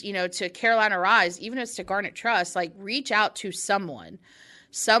it's, to Carolina Rise, even if it's to Garnet Trust, like reach out to someone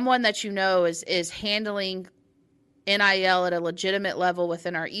that is handling NIL at a legitimate level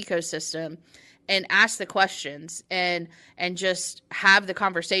within our ecosystem, and ask the questions and just have the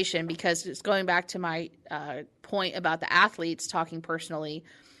conversation, because it's going back to my point about the athletes talking personally.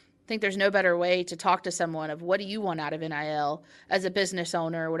 I think there's no better way to talk to someone of, what do you want out of NIL as a business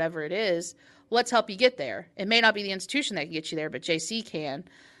owner or whatever it is. Let's help you get there. It may not be the institution that can get you there, but JC can.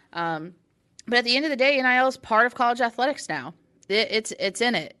 But at the end of the day, NIL is part of college athletics now. It's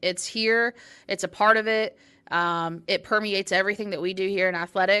in it. It's here. It's a part of it. It permeates everything that we do here in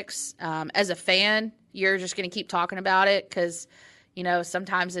athletics. As a fan, you're just going to keep talking about it because,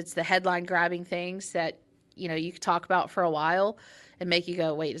 sometimes it's the headline grabbing things that, you could talk about for a while and make you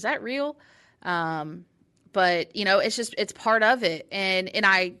go, wait, is that real? But, it's part of it. And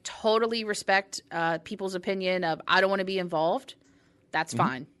I totally respect people's opinion of, I don't want to be involved. That's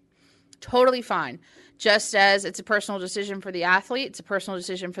fine. Totally fine. Just as it's a personal decision for the athlete, it's a personal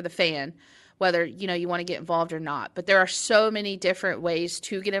decision for the fan, whether, you want to get involved or not. But there are so many different ways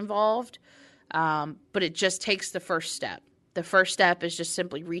to get involved, but it just takes the first step. The first step is just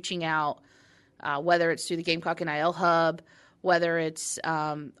simply reaching out, whether it's through the Gamecock NIL Hub, whether it's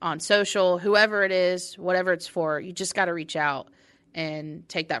on social, whoever it is, whatever it's for, you just got to reach out and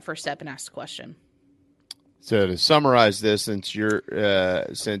take that first step and ask the question. So to summarize this,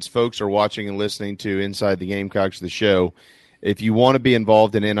 since folks are watching and listening to Inside the Gamecocks, the show, if you want to be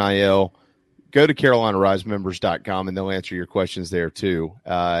involved in NIL, go to CarolinaRiseMembers.com and they'll answer your questions there too,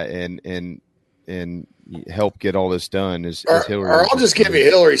 and help get all this done. Hillary, or I'll just give you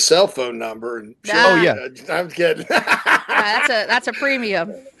Hillary's cell phone number. And I'm kidding. That's a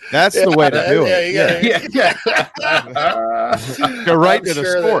premium. That's the way to do it. Go right to the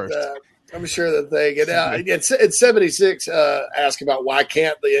source. I'm sure that they get out. It's 76 ask about why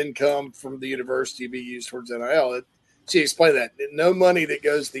can't the income from the university be used towards NIL. She explained that no money that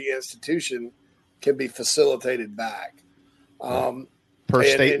goes to the institution can be facilitated back. Per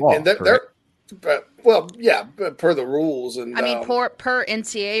state law, but per the rules. And per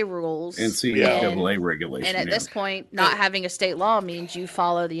NCAA rules. NCAA regulation. And at this point, not having a state law means you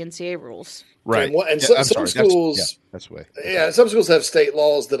follow the NCAA rules. Right. Some schools, that's way. Yeah, some schools have state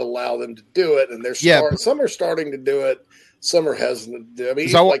laws that allow them to do it, and some are starting to do it. Some are hesitant to do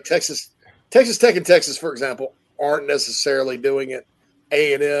it. Like Texas Tech and Texas, for example, aren't necessarily doing it.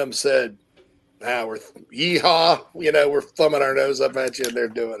 A&M said, we're yeehaw, we're thumbing our nose up at you, and they're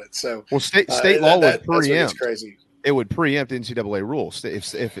doing it. So, state law would preempt. That's crazy. It would preempt NCAA rules if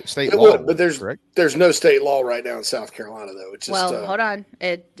state it law. Would, but there's no state law right now in South Carolina, though. It's just, hold on.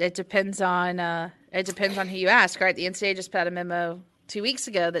 It depends on who you ask, right? The NCAA just put out a memo 2 weeks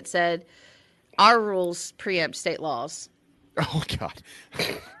ago that said our rules preempt state laws. Oh God.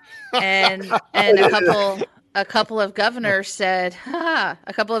 And a couple of governors said, a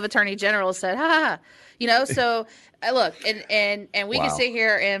couple of attorney generals said, so look, and we can sit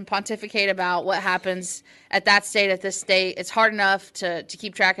here and pontificate about what happens at that state, at this state. It's hard enough to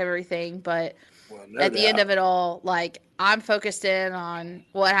keep track of everything, but at the end of it all, like, I'm focused in on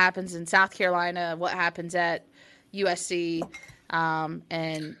what happens in South Carolina, what happens at USC,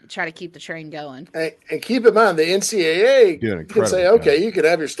 and try to keep the train going. And keep in mind, the NCAA can say, okay, you can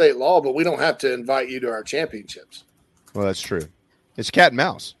have your state law, but we don't have to invite you to our championships. Well, that's true. It's cat and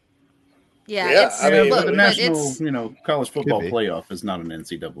mouse. Yeah. The national, college football playoff is not an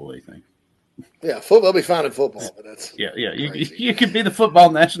NCAA thing. Yeah, football will be fine in football, but that's You could be the football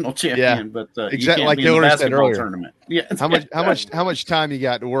national champion, but exactly, you can't like be in the Hillary said earlier. Tournament. Yeah, how much time you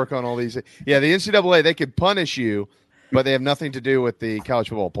got to work on all these? Yeah, the NCAA, they could punish you, but they have nothing to do with the college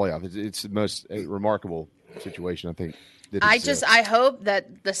football playoff. It's the most remarkable situation, I think. I hope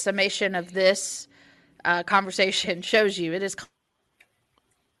that the summation of this conversation shows you it is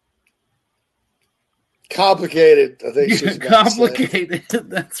complicated. I think she's complicated.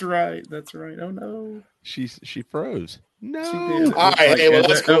 That's right. Oh no, she froze. No. She did. All right. Well,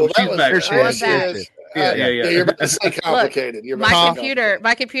 that's cool. She's back. Yeah. You're about to say complicated. Look,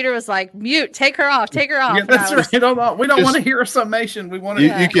 my computer was like, mute. Take her off. Yeah, that's right. We don't want to hear a summation. We want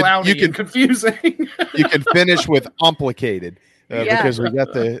it cloudy and confusing. You can finish with complicated. because we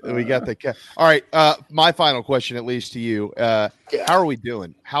got the. All right. My final question, at least to you. How are we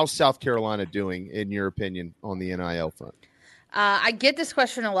doing? How's South Carolina doing, in your opinion, on the NIL front? I get this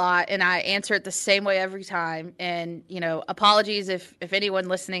question a lot, and I answer it the same way every time. And, apologies if anyone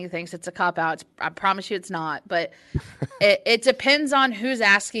listening thinks it's a cop-out. I promise you it's not. But it depends on who's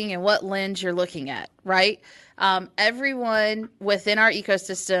asking and what lens you're looking at, right? Everyone within our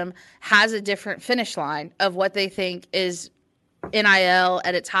ecosystem has a different finish line of what they think is NIL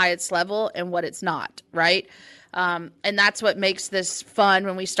at its highest level and what it's not, right? And that's what makes this fun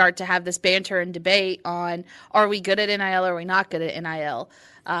when we start to have this banter and debate on, are we good at NIL or are we not good at NIL?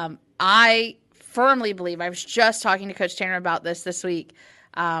 I firmly believe, I was just talking to Coach Tanner about this week,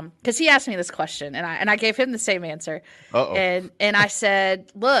 because he asked me this question, and I gave him the same answer. And I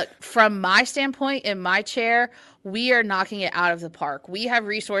said, look, from my standpoint, in my chair, we are knocking it out of the park. We have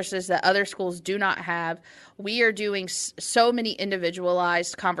resources that other schools do not have. We are doing so many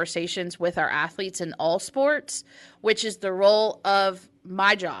individualized conversations with our athletes in all sports, which is the role of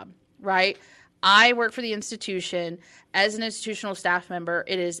my job, right? I work for the institution. As an institutional staff member,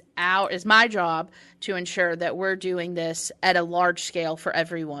 it is my job to ensure that we're doing this at a large scale for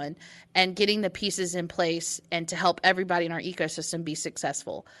everyone and getting the pieces in place and to help everybody in our ecosystem be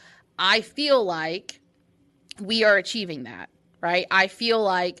successful. I feel like we are achieving that, right? I feel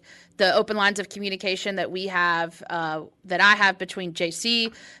like the open lines of communication that we have, that I have between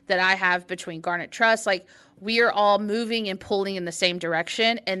JC, that I have between Garnet Trust, like we are all moving and pulling in the same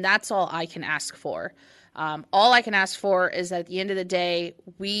direction, and that's all I can ask for. All I can ask for is that at the end of the day,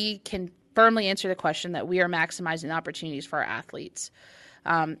 we can firmly answer the question that we are maximizing opportunities for our athletes.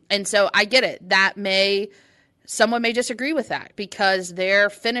 And so I get it. Someone may disagree with that because their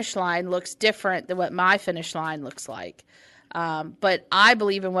finish line looks different than what my finish line looks like. But I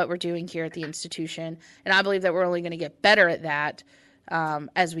believe in what we're doing here at the institution, and I believe that we're only going to get better at that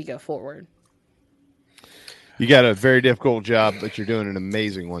as we go forward. You got a very difficult job, but you're doing an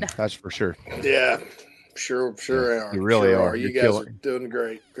amazing one. That's for sure. Yeah, sure are. You really are. You guys are doing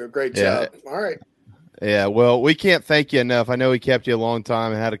great. Great job. All right. Yeah, well, we can't thank you enough. I know we kept you a long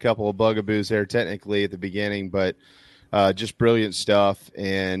time and had a couple of bugaboos there technically at the beginning, but just brilliant stuff.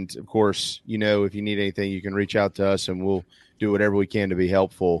 And, of course, if you need anything, you can reach out to us, and we'll do whatever we can to be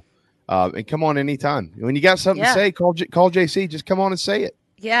helpful. And come on anytime. When you got something to say, call JC. Just come on and say it.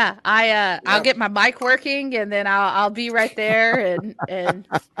 Yeah, I'll get my mic working, and then I'll be right there, and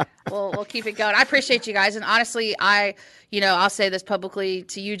we'll keep it going. I appreciate you guys, and honestly, I'll say this publicly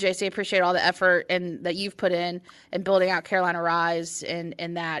to you, JC. I appreciate all the effort and that you've put in building out Carolina Rise, and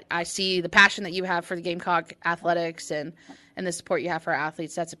that I see the passion that you have for the Gamecock athletics and the support you have for our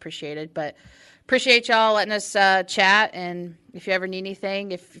athletes. That's appreciated. But appreciate y'all letting us chat, and if you ever need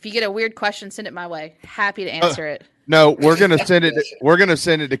anything, if you get a weird question, send it my way. Happy to answer it. No, we're gonna send it. We're gonna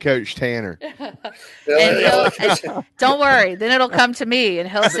send it to Coach Tanner. And don't worry, then it'll come to me, and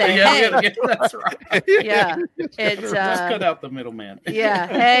he'll say, "Hey, that's right. Yeah, it's just cut out the middleman." Yeah,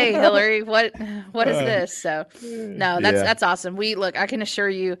 hey Hillary, what is this? So, no, that's awesome. I can assure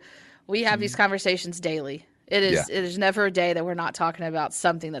you, we have these conversations daily. It is never a day that we're not talking about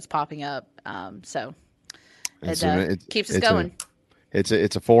something that's popping up. So it keeps us going.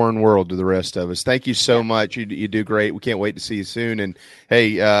 It's a foreign world to the rest of us. Thank you so much. You do great. We can't wait to see you soon. And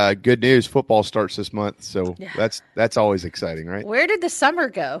hey, good news. Football starts this month, so that's always exciting, right? Where did the summer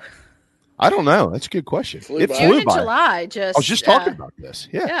go? I don't know. That's a good question. It flew by. July. I was just talking about this.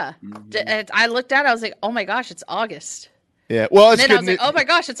 Yeah. I looked at it. I was like, oh my gosh, it's August. Yeah. Well, it's and then good I was like, oh my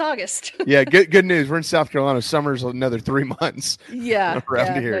gosh, it's August. Yeah. Good news. We're in South Carolina. Summer's another 3 months. Yeah.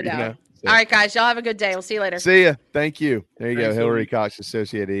 Around here, no doubt. All right, guys. Y'all have a good day. We'll see you later. See ya. Thank you. There you go. Hillary Cox,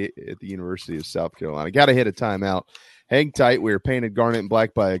 associate at the University of South Carolina. Got to hit a timeout. Hang tight. We are painted garnet and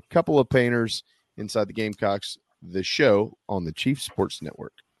black by a couple of painters inside the Gamecocks, the show on the Chief Sports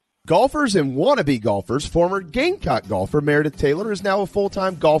Network. Golfers and wannabe golfers, former Gamecock golfer Meredith Taylor is now a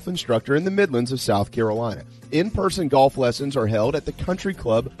full-time golf instructor in the Midlands of South Carolina. In-person golf lessons are held at the Country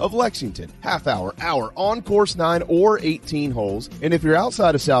Club of Lexington. Half-hour, on course 9 or 18 holes. And if you're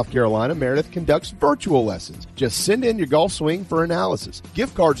outside of South Carolina, Meredith conducts virtual lessons. Just send in your golf swing for analysis.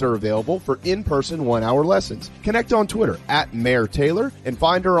 Gift cards are available for in-person 1-hour lessons. Connect on Twitter at Mayor Taylor and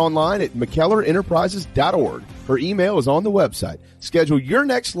find her online at McKellarEnterprises.org. Her email is on the website. Schedule your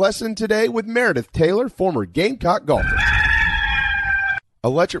next lesson today with Meredith Taylor, former Gamecock golfer.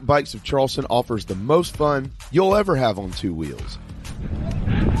 Electric Bikes of Charleston offers the most fun you'll ever have on two wheels.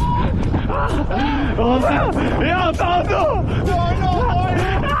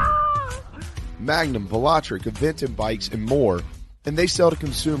 Magnum, Velotric, Aventon bikes, and more. And they sell to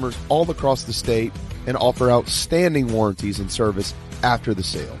consumers all across the state and offer outstanding warranties and service after the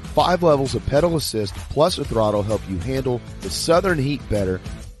sale. 5 levels of pedal assist plus a throttle help you handle the southern heat better,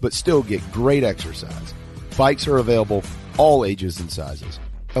 but still get great exercise. Bikes are available all ages and sizes.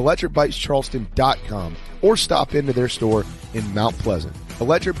 ElectricBikesCharleston.com or stop into their store in Mount Pleasant.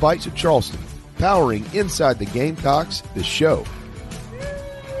 Electric Bikes of Charleston, powering Inside the Gamecocks, the show.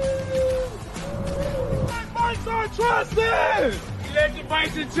 Bikes are Charleston! Electric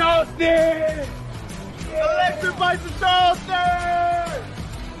Bikes of Charleston! Electric Bikes of Charleston!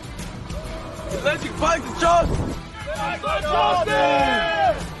 Electric Bikes of Charleston! Bikes of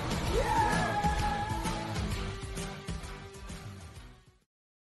Charleston!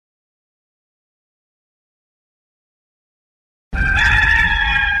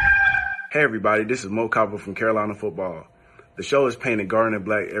 Hey everybody, this is Mo Copper from Carolina Football. The show is painted garnet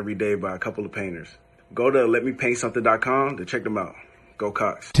black every day by a couple of painters. Go to letmepaintsomething.com to check them out. Go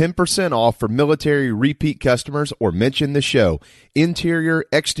Cox. 10% off for military repeat customers or mention the show. Interior,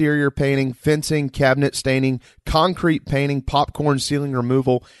 exterior painting, fencing, cabinet staining, concrete painting, popcorn ceiling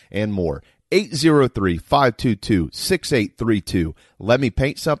removal, and more. 803-522-6832.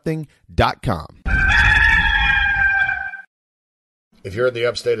 Letmepaintsomething.com. If you're in the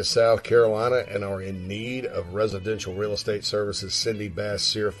upstate of South Carolina and are in need of residential real estate services, Cindy Bass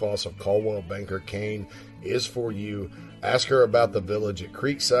Searfoss of Caldwell Banker Kane is for you. Ask her about the village at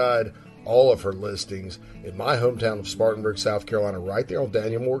Creekside, all of her listings in my hometown of Spartanburg, South Carolina, right there on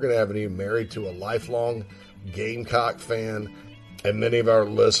Daniel Morgan Avenue, married to a lifelong Gamecock fan. And many of our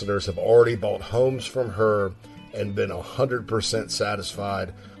listeners have already bought homes from her and been 100%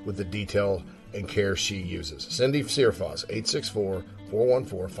 satisfied with the detail and care she uses. Cindy Searfoss,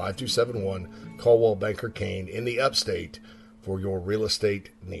 864-414-5271, Caldwell Banker Kane in the upstate for your real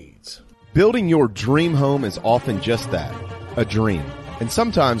estate needs. Building your dream home is often just that, a dream, and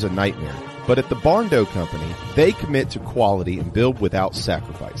sometimes a nightmare. But at the Barndo Company, they commit to quality and build without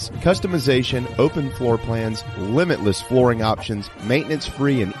sacrifice. Customization, open floor plans, limitless flooring options,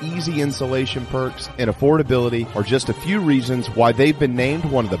 maintenance-free and easy installation perks, and affordability are just a few reasons why they've been named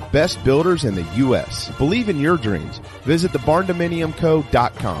one of the best builders in the U.S. Believe in your dreams. Visit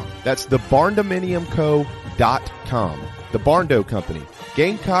thebarndominiumco.com. That's thebarndominiumco.com. The Barndo Company,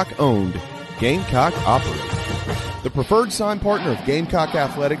 Gamecock owned, Gamecock operated. The preferred sign partner of Gamecock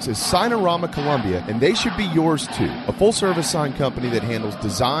Athletics is Signorama Columbia, and they should be yours too. A full-service sign company that handles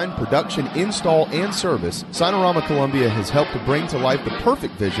design, production, install, and service, Signorama Columbia has helped to bring to life the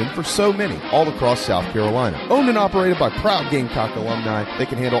perfect vision for so many all across South Carolina. Owned and operated by proud Gamecock alumni, they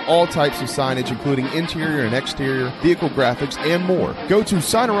can handle all types of signage, including interior and exterior, vehicle graphics, and more. Go to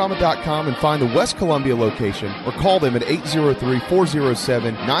Signorama.com and find the West Columbia location, or call them at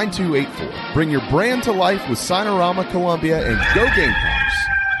 803-407-9284. Bring your brand to life with Signorama Columbia, and go Gamecocks!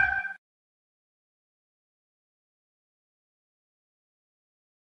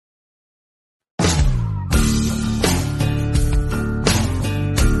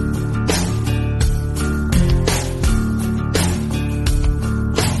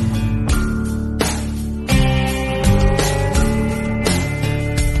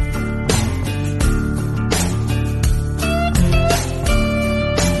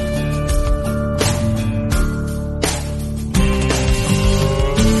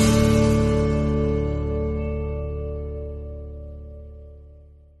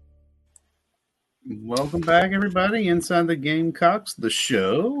 Welcome back, everybody. Inside the Gamecocks, the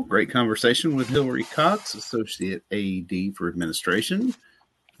show. Great conversation with Hillary Cox, Associate AD for Administration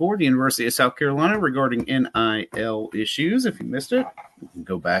for the University of South Carolina regarding NIL issues. If you missed it, you can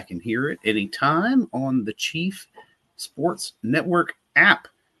go back and hear it anytime on the Chief Sports Network app,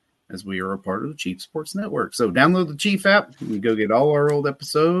 as we are a part of the Chief Sports Network. So download the Chief app. You can go get all our old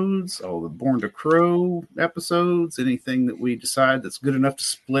episodes, all the Born to Crow episodes, anything that we decide that's good enough to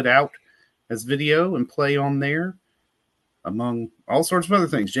split out as video and play on there, among all sorts of other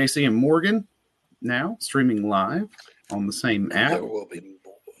things. JC and Morgan now streaming live on the same app. There will be more.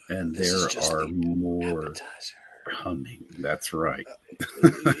 And there are more coming. That's right.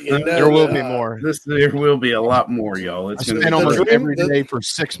 There will be more. There will be a lot more, y'all. It's going to be almost every day for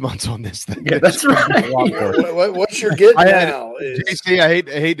 6 months on this thing. Yeah, that's right. What you're getting now is... JC, I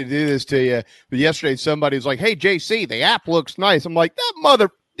hate to do this to you, but yesterday somebody was like, "Hey, JC, the app looks nice." I'm like, that mother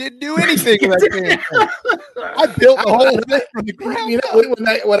didn't do anything with that thing. I built the whole thing from the ground. You know,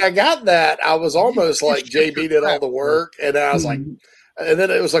 when I got that, I was almost like JB did all the work, and I was like, and then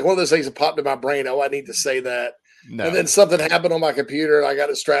it was like one of those things that popped in my brain. Oh, I need to say that. No. And then something happened on my computer, and I got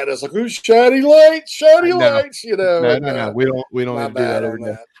distracted. I was like, "Who's shiny lights? You know." No. We don't do that every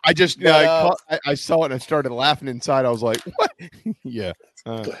day. I just I saw it and I started laughing inside. I was like, "What?" Yeah.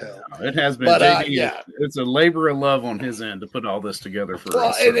 It has been. JD, it's a labor of love on his end to put all this together for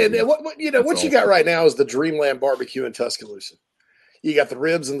us. And what you got right now is the Dreamland Barbecue in Tuscaloosa. You got the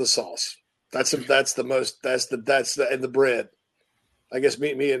ribs and the sauce. That's and the bread. I guess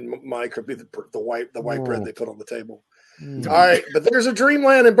me and Mike would be the white bread they put on the table. All right, but there's a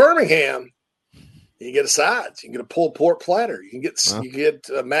Dreamland in Birmingham. You can get a sides. You can get a pulled pork platter. You can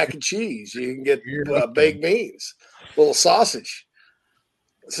get mac and cheese. You can get baked beans, a little sausage.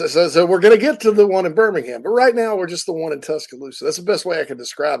 So we're going to get to the one in Birmingham, but right now we're just the one in Tuscaloosa. That's the best way I can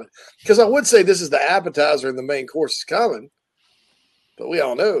describe it. Because I would say this is the appetizer and the main course is coming, but we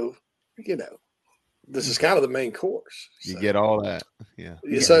all know, this is kind of the main course. You get all that, yeah.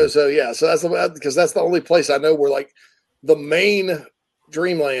 So that's because that's the only place I know where like the main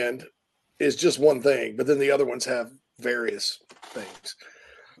Dreamland is just one thing, but then the other ones have various things.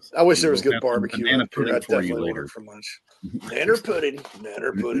 I wish there was good barbecue. Banana pudding for you later for lunch. Nanner pudding.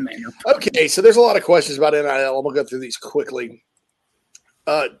 Okay, so there's a lot of questions about NIL. I'm gonna go through these quickly.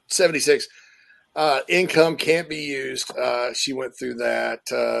 76. Income can't be used. She went through that.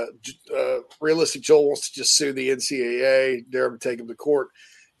 Realistic Joel wants to just sue the NCAA, dare him to take him to court.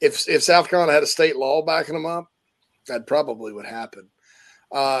 If South Carolina had a state law backing them up, that probably would happen.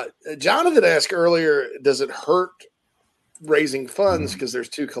 Jonathan asked earlier, does it hurt raising funds because there's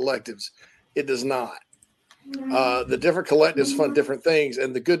two collectives? It does not. The different collectives fund different things,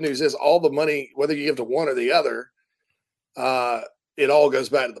 and the good news is all the money, whether you give to one or the other, it all goes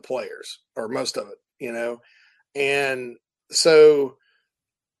back to the players, or most of it, and so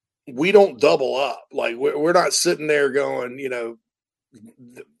we don't double up. Like we're not sitting there going,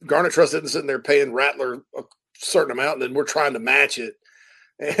 Garnet Trust isn't sitting there paying Rattler a certain amount and then we're trying to match it.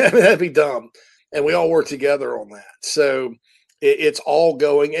 That'd be dumb. And we all work together on that. So it's all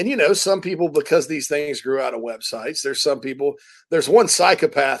going. And, some people, because these things grew out of websites, there's one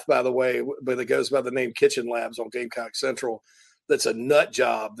psychopath, by the way, but that goes by the name Kitchen Labs on Gamecock Central. That's a nut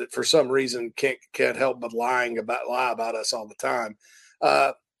job that for some reason can't help but lie about us all the time.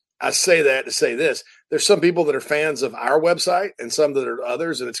 I say that to say this. There's some people that are fans of our website and some that are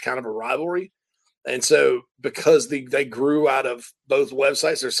others, and it's kind of a rivalry. And so because they grew out of both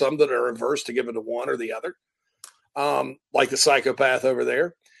websites, there's some that are averse to giving to one or the other, like the psychopath over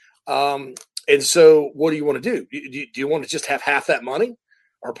there. And so what do you want to do? Do you want to just have half that money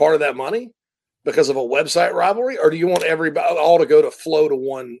or part of that money because of a website rivalry? Or do you want everybody all to go to flow to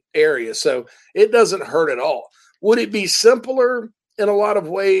one area? So it doesn't hurt at all. Would it be simpler in a lot of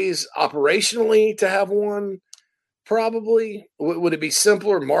ways operationally to have one? Probably. Would it be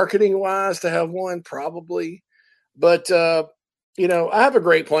simpler marketing wise to have one? Probably. But, I have a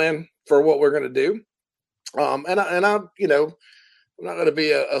great plan for what we're going to do. I'm not going to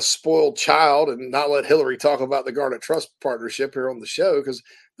be a spoiled child and not let Hillary talk about the Garnet Trust partnership here on the show, because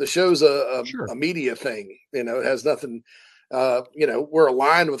the show's a media thing. It has nothing, we're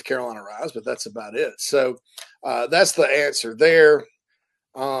aligned with Carolina Rise, but that's about it. So that's the answer there.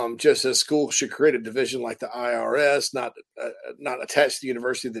 Just as schools should create a division like the IRS, not attached to the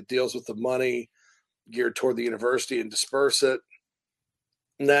university, that deals with the money geared toward the university and disperse it.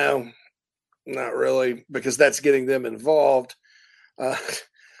 No, not really, because that's getting them involved.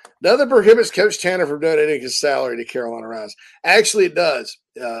 Nothing prohibits Coach Tanner from donating his salary to Carolina Rise. Actually, it does.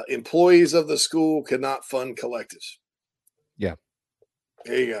 Employees of the school cannot fund collectives. Yeah.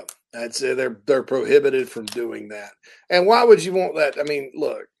 There you go. That's it. They're prohibited from doing that. And why would you want that? I mean,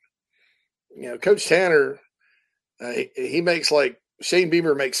 look, Coach Tanner, he makes like Shane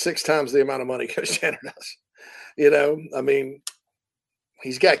Bieber makes 6 times the amount of money Coach Tanner does. I mean,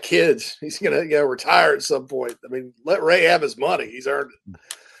 he's got kids. He's going to retire at some point. I mean, let Ray have his money. He's earned it.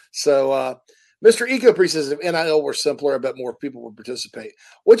 So, Mr. EcoPre says if NIL were simpler, I bet more people would participate.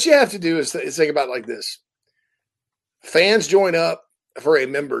 What you have to do is think about it like this. Fans join up for a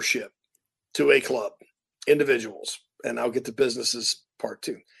membership to a club, individuals, and I'll get to businesses part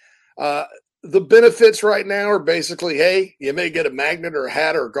 2. The benefits right now are basically, hey, you may get a magnet or a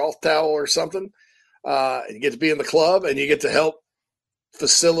hat or a golf towel or something. You get to be in the club and you get to help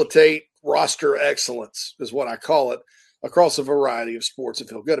facilitate roster excellence is what I call it, across a variety of sports, and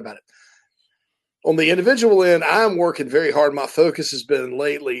feel good about it. On the individual end, I'm working very hard. My focus has been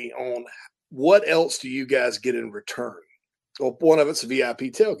lately on what else do you guys get in return? Well, one of it's a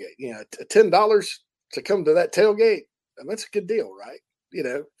VIP tailgate. $10 to come to that tailgate, that's a good deal, right?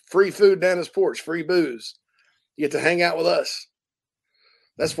 Free food down his porch, free booze. You get to hang out with us.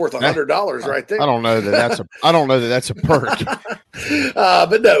 That's worth $100 right there. I don't know that that's a perk.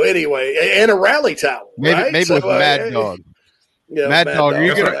 But no, anyway, and a rally towel. Maybe right? with Mad Dog. Yeah, Mad Dog, are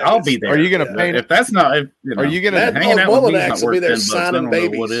you gonna? I'll be there. Are you gonna paint? If that's not, are you gonna hanging out with me? Not worth $10. Signing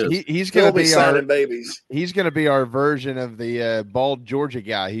babies. He's gonna be signing babies. He's gonna be our version of the bald Georgia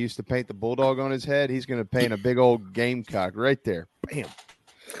guy. He used to paint the bulldog on his head. He's gonna paint a big old gamecock right there. Bam.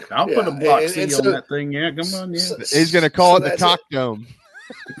 I'll put a block C on that thing. Yeah, come on. Yeah. He's gonna call it the cock dome.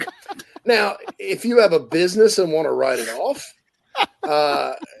 Now, if you have a business and want to write it off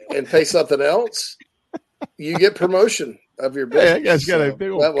and pay something else, you get promotion of your business. Hey, that guy's got a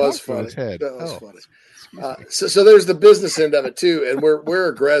big old that was funny. On his head. That was funny. So there's the business end of it too, and we're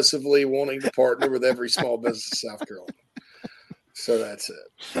aggressively wanting to partner with every small business in South Carolina. So that's it.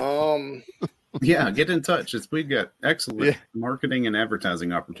 Yeah, get in touch. We've got excellent marketing and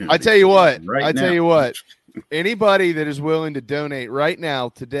advertising opportunities. I tell you what. Anybody that is willing to donate right now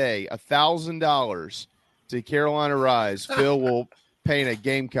today $1,000 to Carolina Rise, Phil will paint a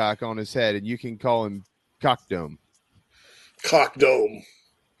gamecock on his head, and you can call him Cock Dome. Cock Dome.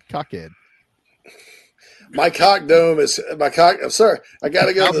 Cockhead. My cock dome is my cock. I'm sorry. I got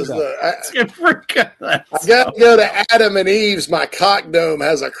to go to I got to go to Adam and Eve's. My cock dome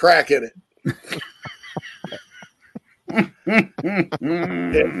has a crack in it.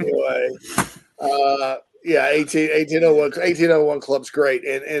 Anyway, 1801 Club's great,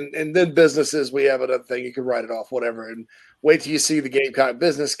 and then businesses. We have another thing you can write it off, whatever, and wait till you see the Gamecock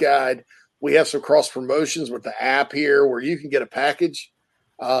Business Guide. We have some cross promotions with the app here, where you can get a package,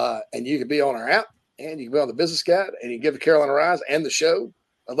 and you can be on our app, and you can be on the Business Guide, and you can give the Carolina Rise and the show.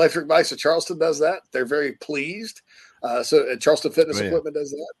 Electric Bikes of Charleston does that. They're very pleased. So Charleston Fitness Equipment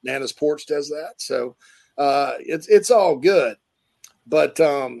does that. Nana's Porch does that. So it's all good. But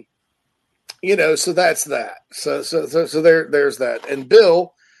so that's that. So there's that. And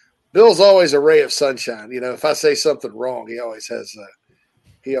Bill's always a ray of sunshine. If I say something wrong, he always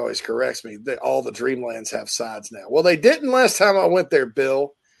corrects me. All the Dreamlands have sides now. Well, they didn't last time I went there,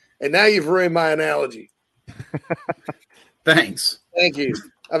 Bill. And now you've ruined my analogy. Thanks. Thank you.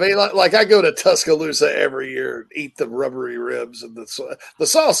 I mean, like I go to Tuscaloosa every year, eat the rubbery ribs, and the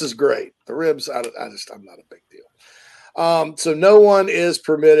sauce is great. The ribs, I'm not a big deal. So no one is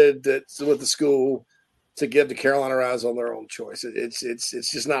permitted with the school to give the Carolina Rise on their own choice. It's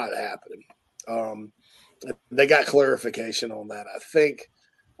just not happening. They got clarification on that. I think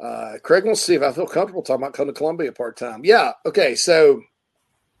Craig wants to see if I feel comfortable talking about coming to Columbia part-time. Yeah. Okay. So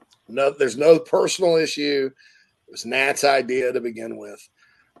no, there's no personal issue. It was Nat's idea to begin with.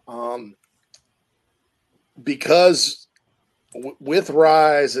 Because with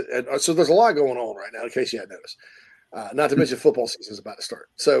Rise, so there's a lot going on right now, in case you hadn't noticed. Not to mention football season is about to start.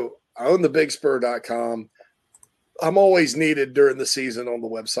 So I own thebigspur.com. I'm always needed during the season on the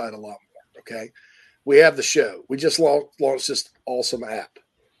website a lot more, okay? We have the show. We just launched this awesome app,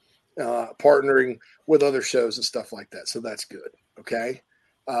 partnering with other shows and stuff like that. So that's good, okay?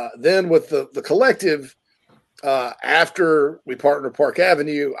 Then with the collective, after we partner Park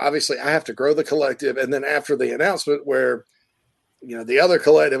Avenue, obviously I have to grow the collective. And then after the announcement where, the other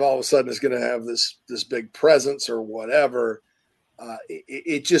collective all of a sudden is going to have this big presence or whatever,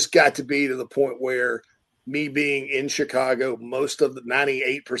 it just got to be to the point where me being in Chicago most of the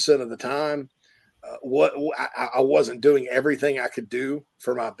 98% of the time, I wasn't doing everything I could do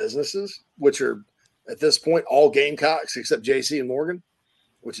for my businesses, which are at this point all Gamecocks except JC and Morgan,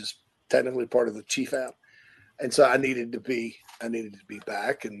 which is technically part of the Chief app. And so I needed to be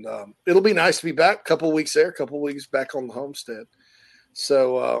back, and it'll be nice to be back. A couple of weeks there, a couple of weeks back on the homestead.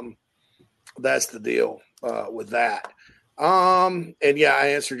 So that's the deal with that. And yeah, I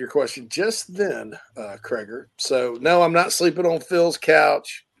answered your question just then, Kreger. So no, I'm not sleeping on Phil's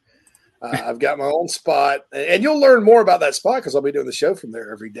couch. I've got my own spot, and you'll learn more about that spot because I'll be doing the show from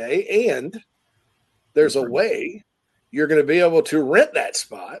there every day. And there's a way you're going to be able to rent that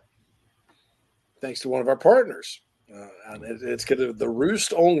spot, thanks to one of our partners. And it's going to the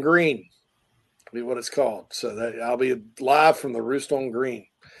Roost on Green, be what it's called. So that I'll be live from the Roost on Green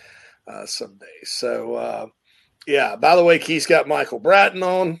someday. So yeah. By the way, Keith's got Michael Bratton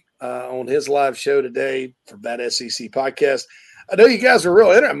on his live show today for that SEC podcast. I know you guys are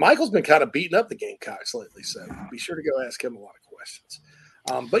real interested. Michael's been kind of beating up the Gamecocks lately, so be sure to go ask him a lot of questions.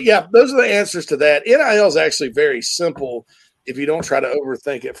 But yeah, those are the answers to that. NIL is actually very simple if you don't try to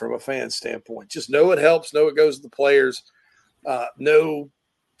overthink it from a fan standpoint. Just know it helps, know it goes to the players, know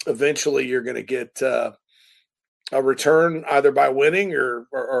eventually you're going to get a return either by winning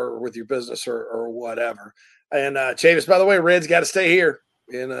or with your business or whatever. And Chavis, by the way, Red's got to stay here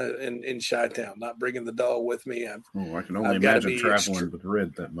in Chi-Town, not bringing the dog with me. I can only imagine traveling with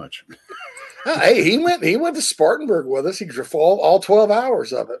Red that much. Hey, he went to Spartanburg with us. He drove all 12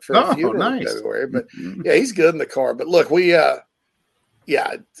 hours of it for a funeral in February. But yeah, he's good in the car. But look, we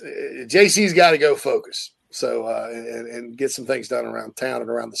yeah, JC's got to go focus. So and get some things done around town and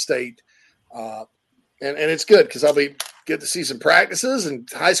around the state. And it's good because I'll get to see some practices and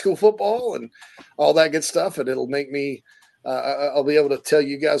high school football and all that good stuff. And it'll make me I'll be able to tell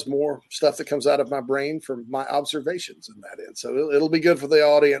you guys more stuff that comes out of my brain from my observations in that end. So it'll be good for the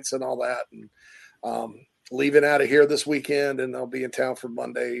audience and all that. And leaving out of here this weekend, and I'll be in town for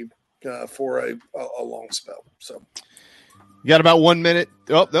Monday for a long spell. So you got about 1 minute.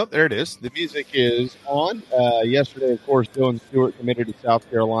 Oh, no, there it is. The music is on. Yesterday, of course, Dylan Stewart committed to South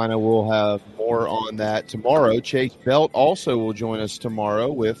Carolina. We'll have more on that tomorrow. Chase Belt also will join us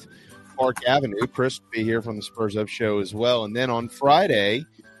tomorrow with Park Avenue. Chris will be here from the Spurs Up Show as well. And then on Friday,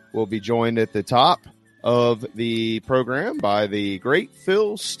 we'll be joined at the top of the program by the great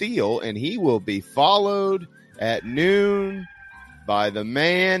Phil Steele, and he will be followed at noon by the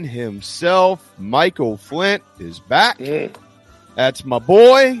man himself. Michael Flint is back. That's my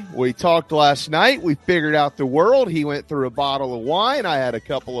boy. We talked last night. We figured out the world. He went through a bottle of wine. I had a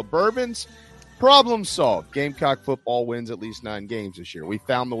couple of bourbons. Problem solved. Gamecock football wins at least 9 games this year. We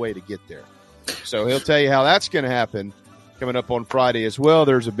found the way to get there. So he'll tell you how that's going to happen coming up on Friday as well.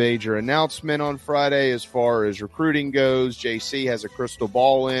 There's a major announcement on Friday as far as recruiting goes. JC has a crystal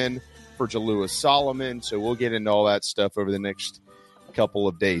ball in for Jalewis Solomon. So we'll get into all that stuff over the next couple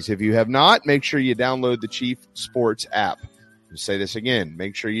of days. If you have not, make sure you download the Chief Sports app. I'll say this again.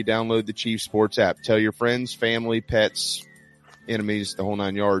 Make sure you download the Chief Sports app. Tell your friends, family, pets, enemies, the whole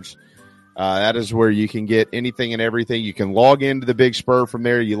 9 yards. That is where you can get anything and everything. You can log into the Big Spur from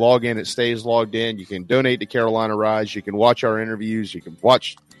there. You log in, it stays logged in. You can donate to Carolina Rise. You can watch our interviews. You can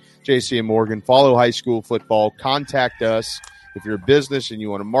watch JC and Morgan, follow high school football, contact us. If you're a business and you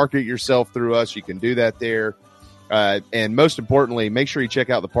want to market yourself through us, you can do that there. And most importantly, make sure you check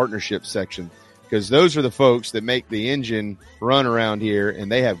out the partnership section, because those are the folks that make the engine run around here,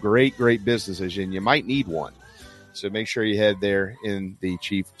 and they have great, great businesses, and you might need one. So make sure you head there in the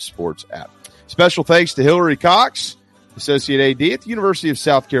Chief Sports app. Special thanks to Hillary Cox, Associate AD at the University of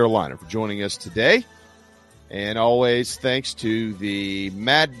South Carolina, for joining us today. And always thanks to the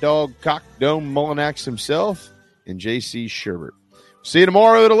Mad Dog Cockdome Mullinax himself and J.C. Sherbert. See you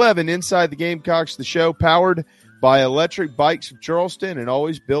tomorrow at 11 inside the Gamecocks, the show powered by Electric Bikes of Charleston and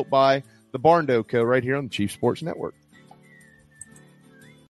always built by the Barndo Co. right here on the Chief Sports Network.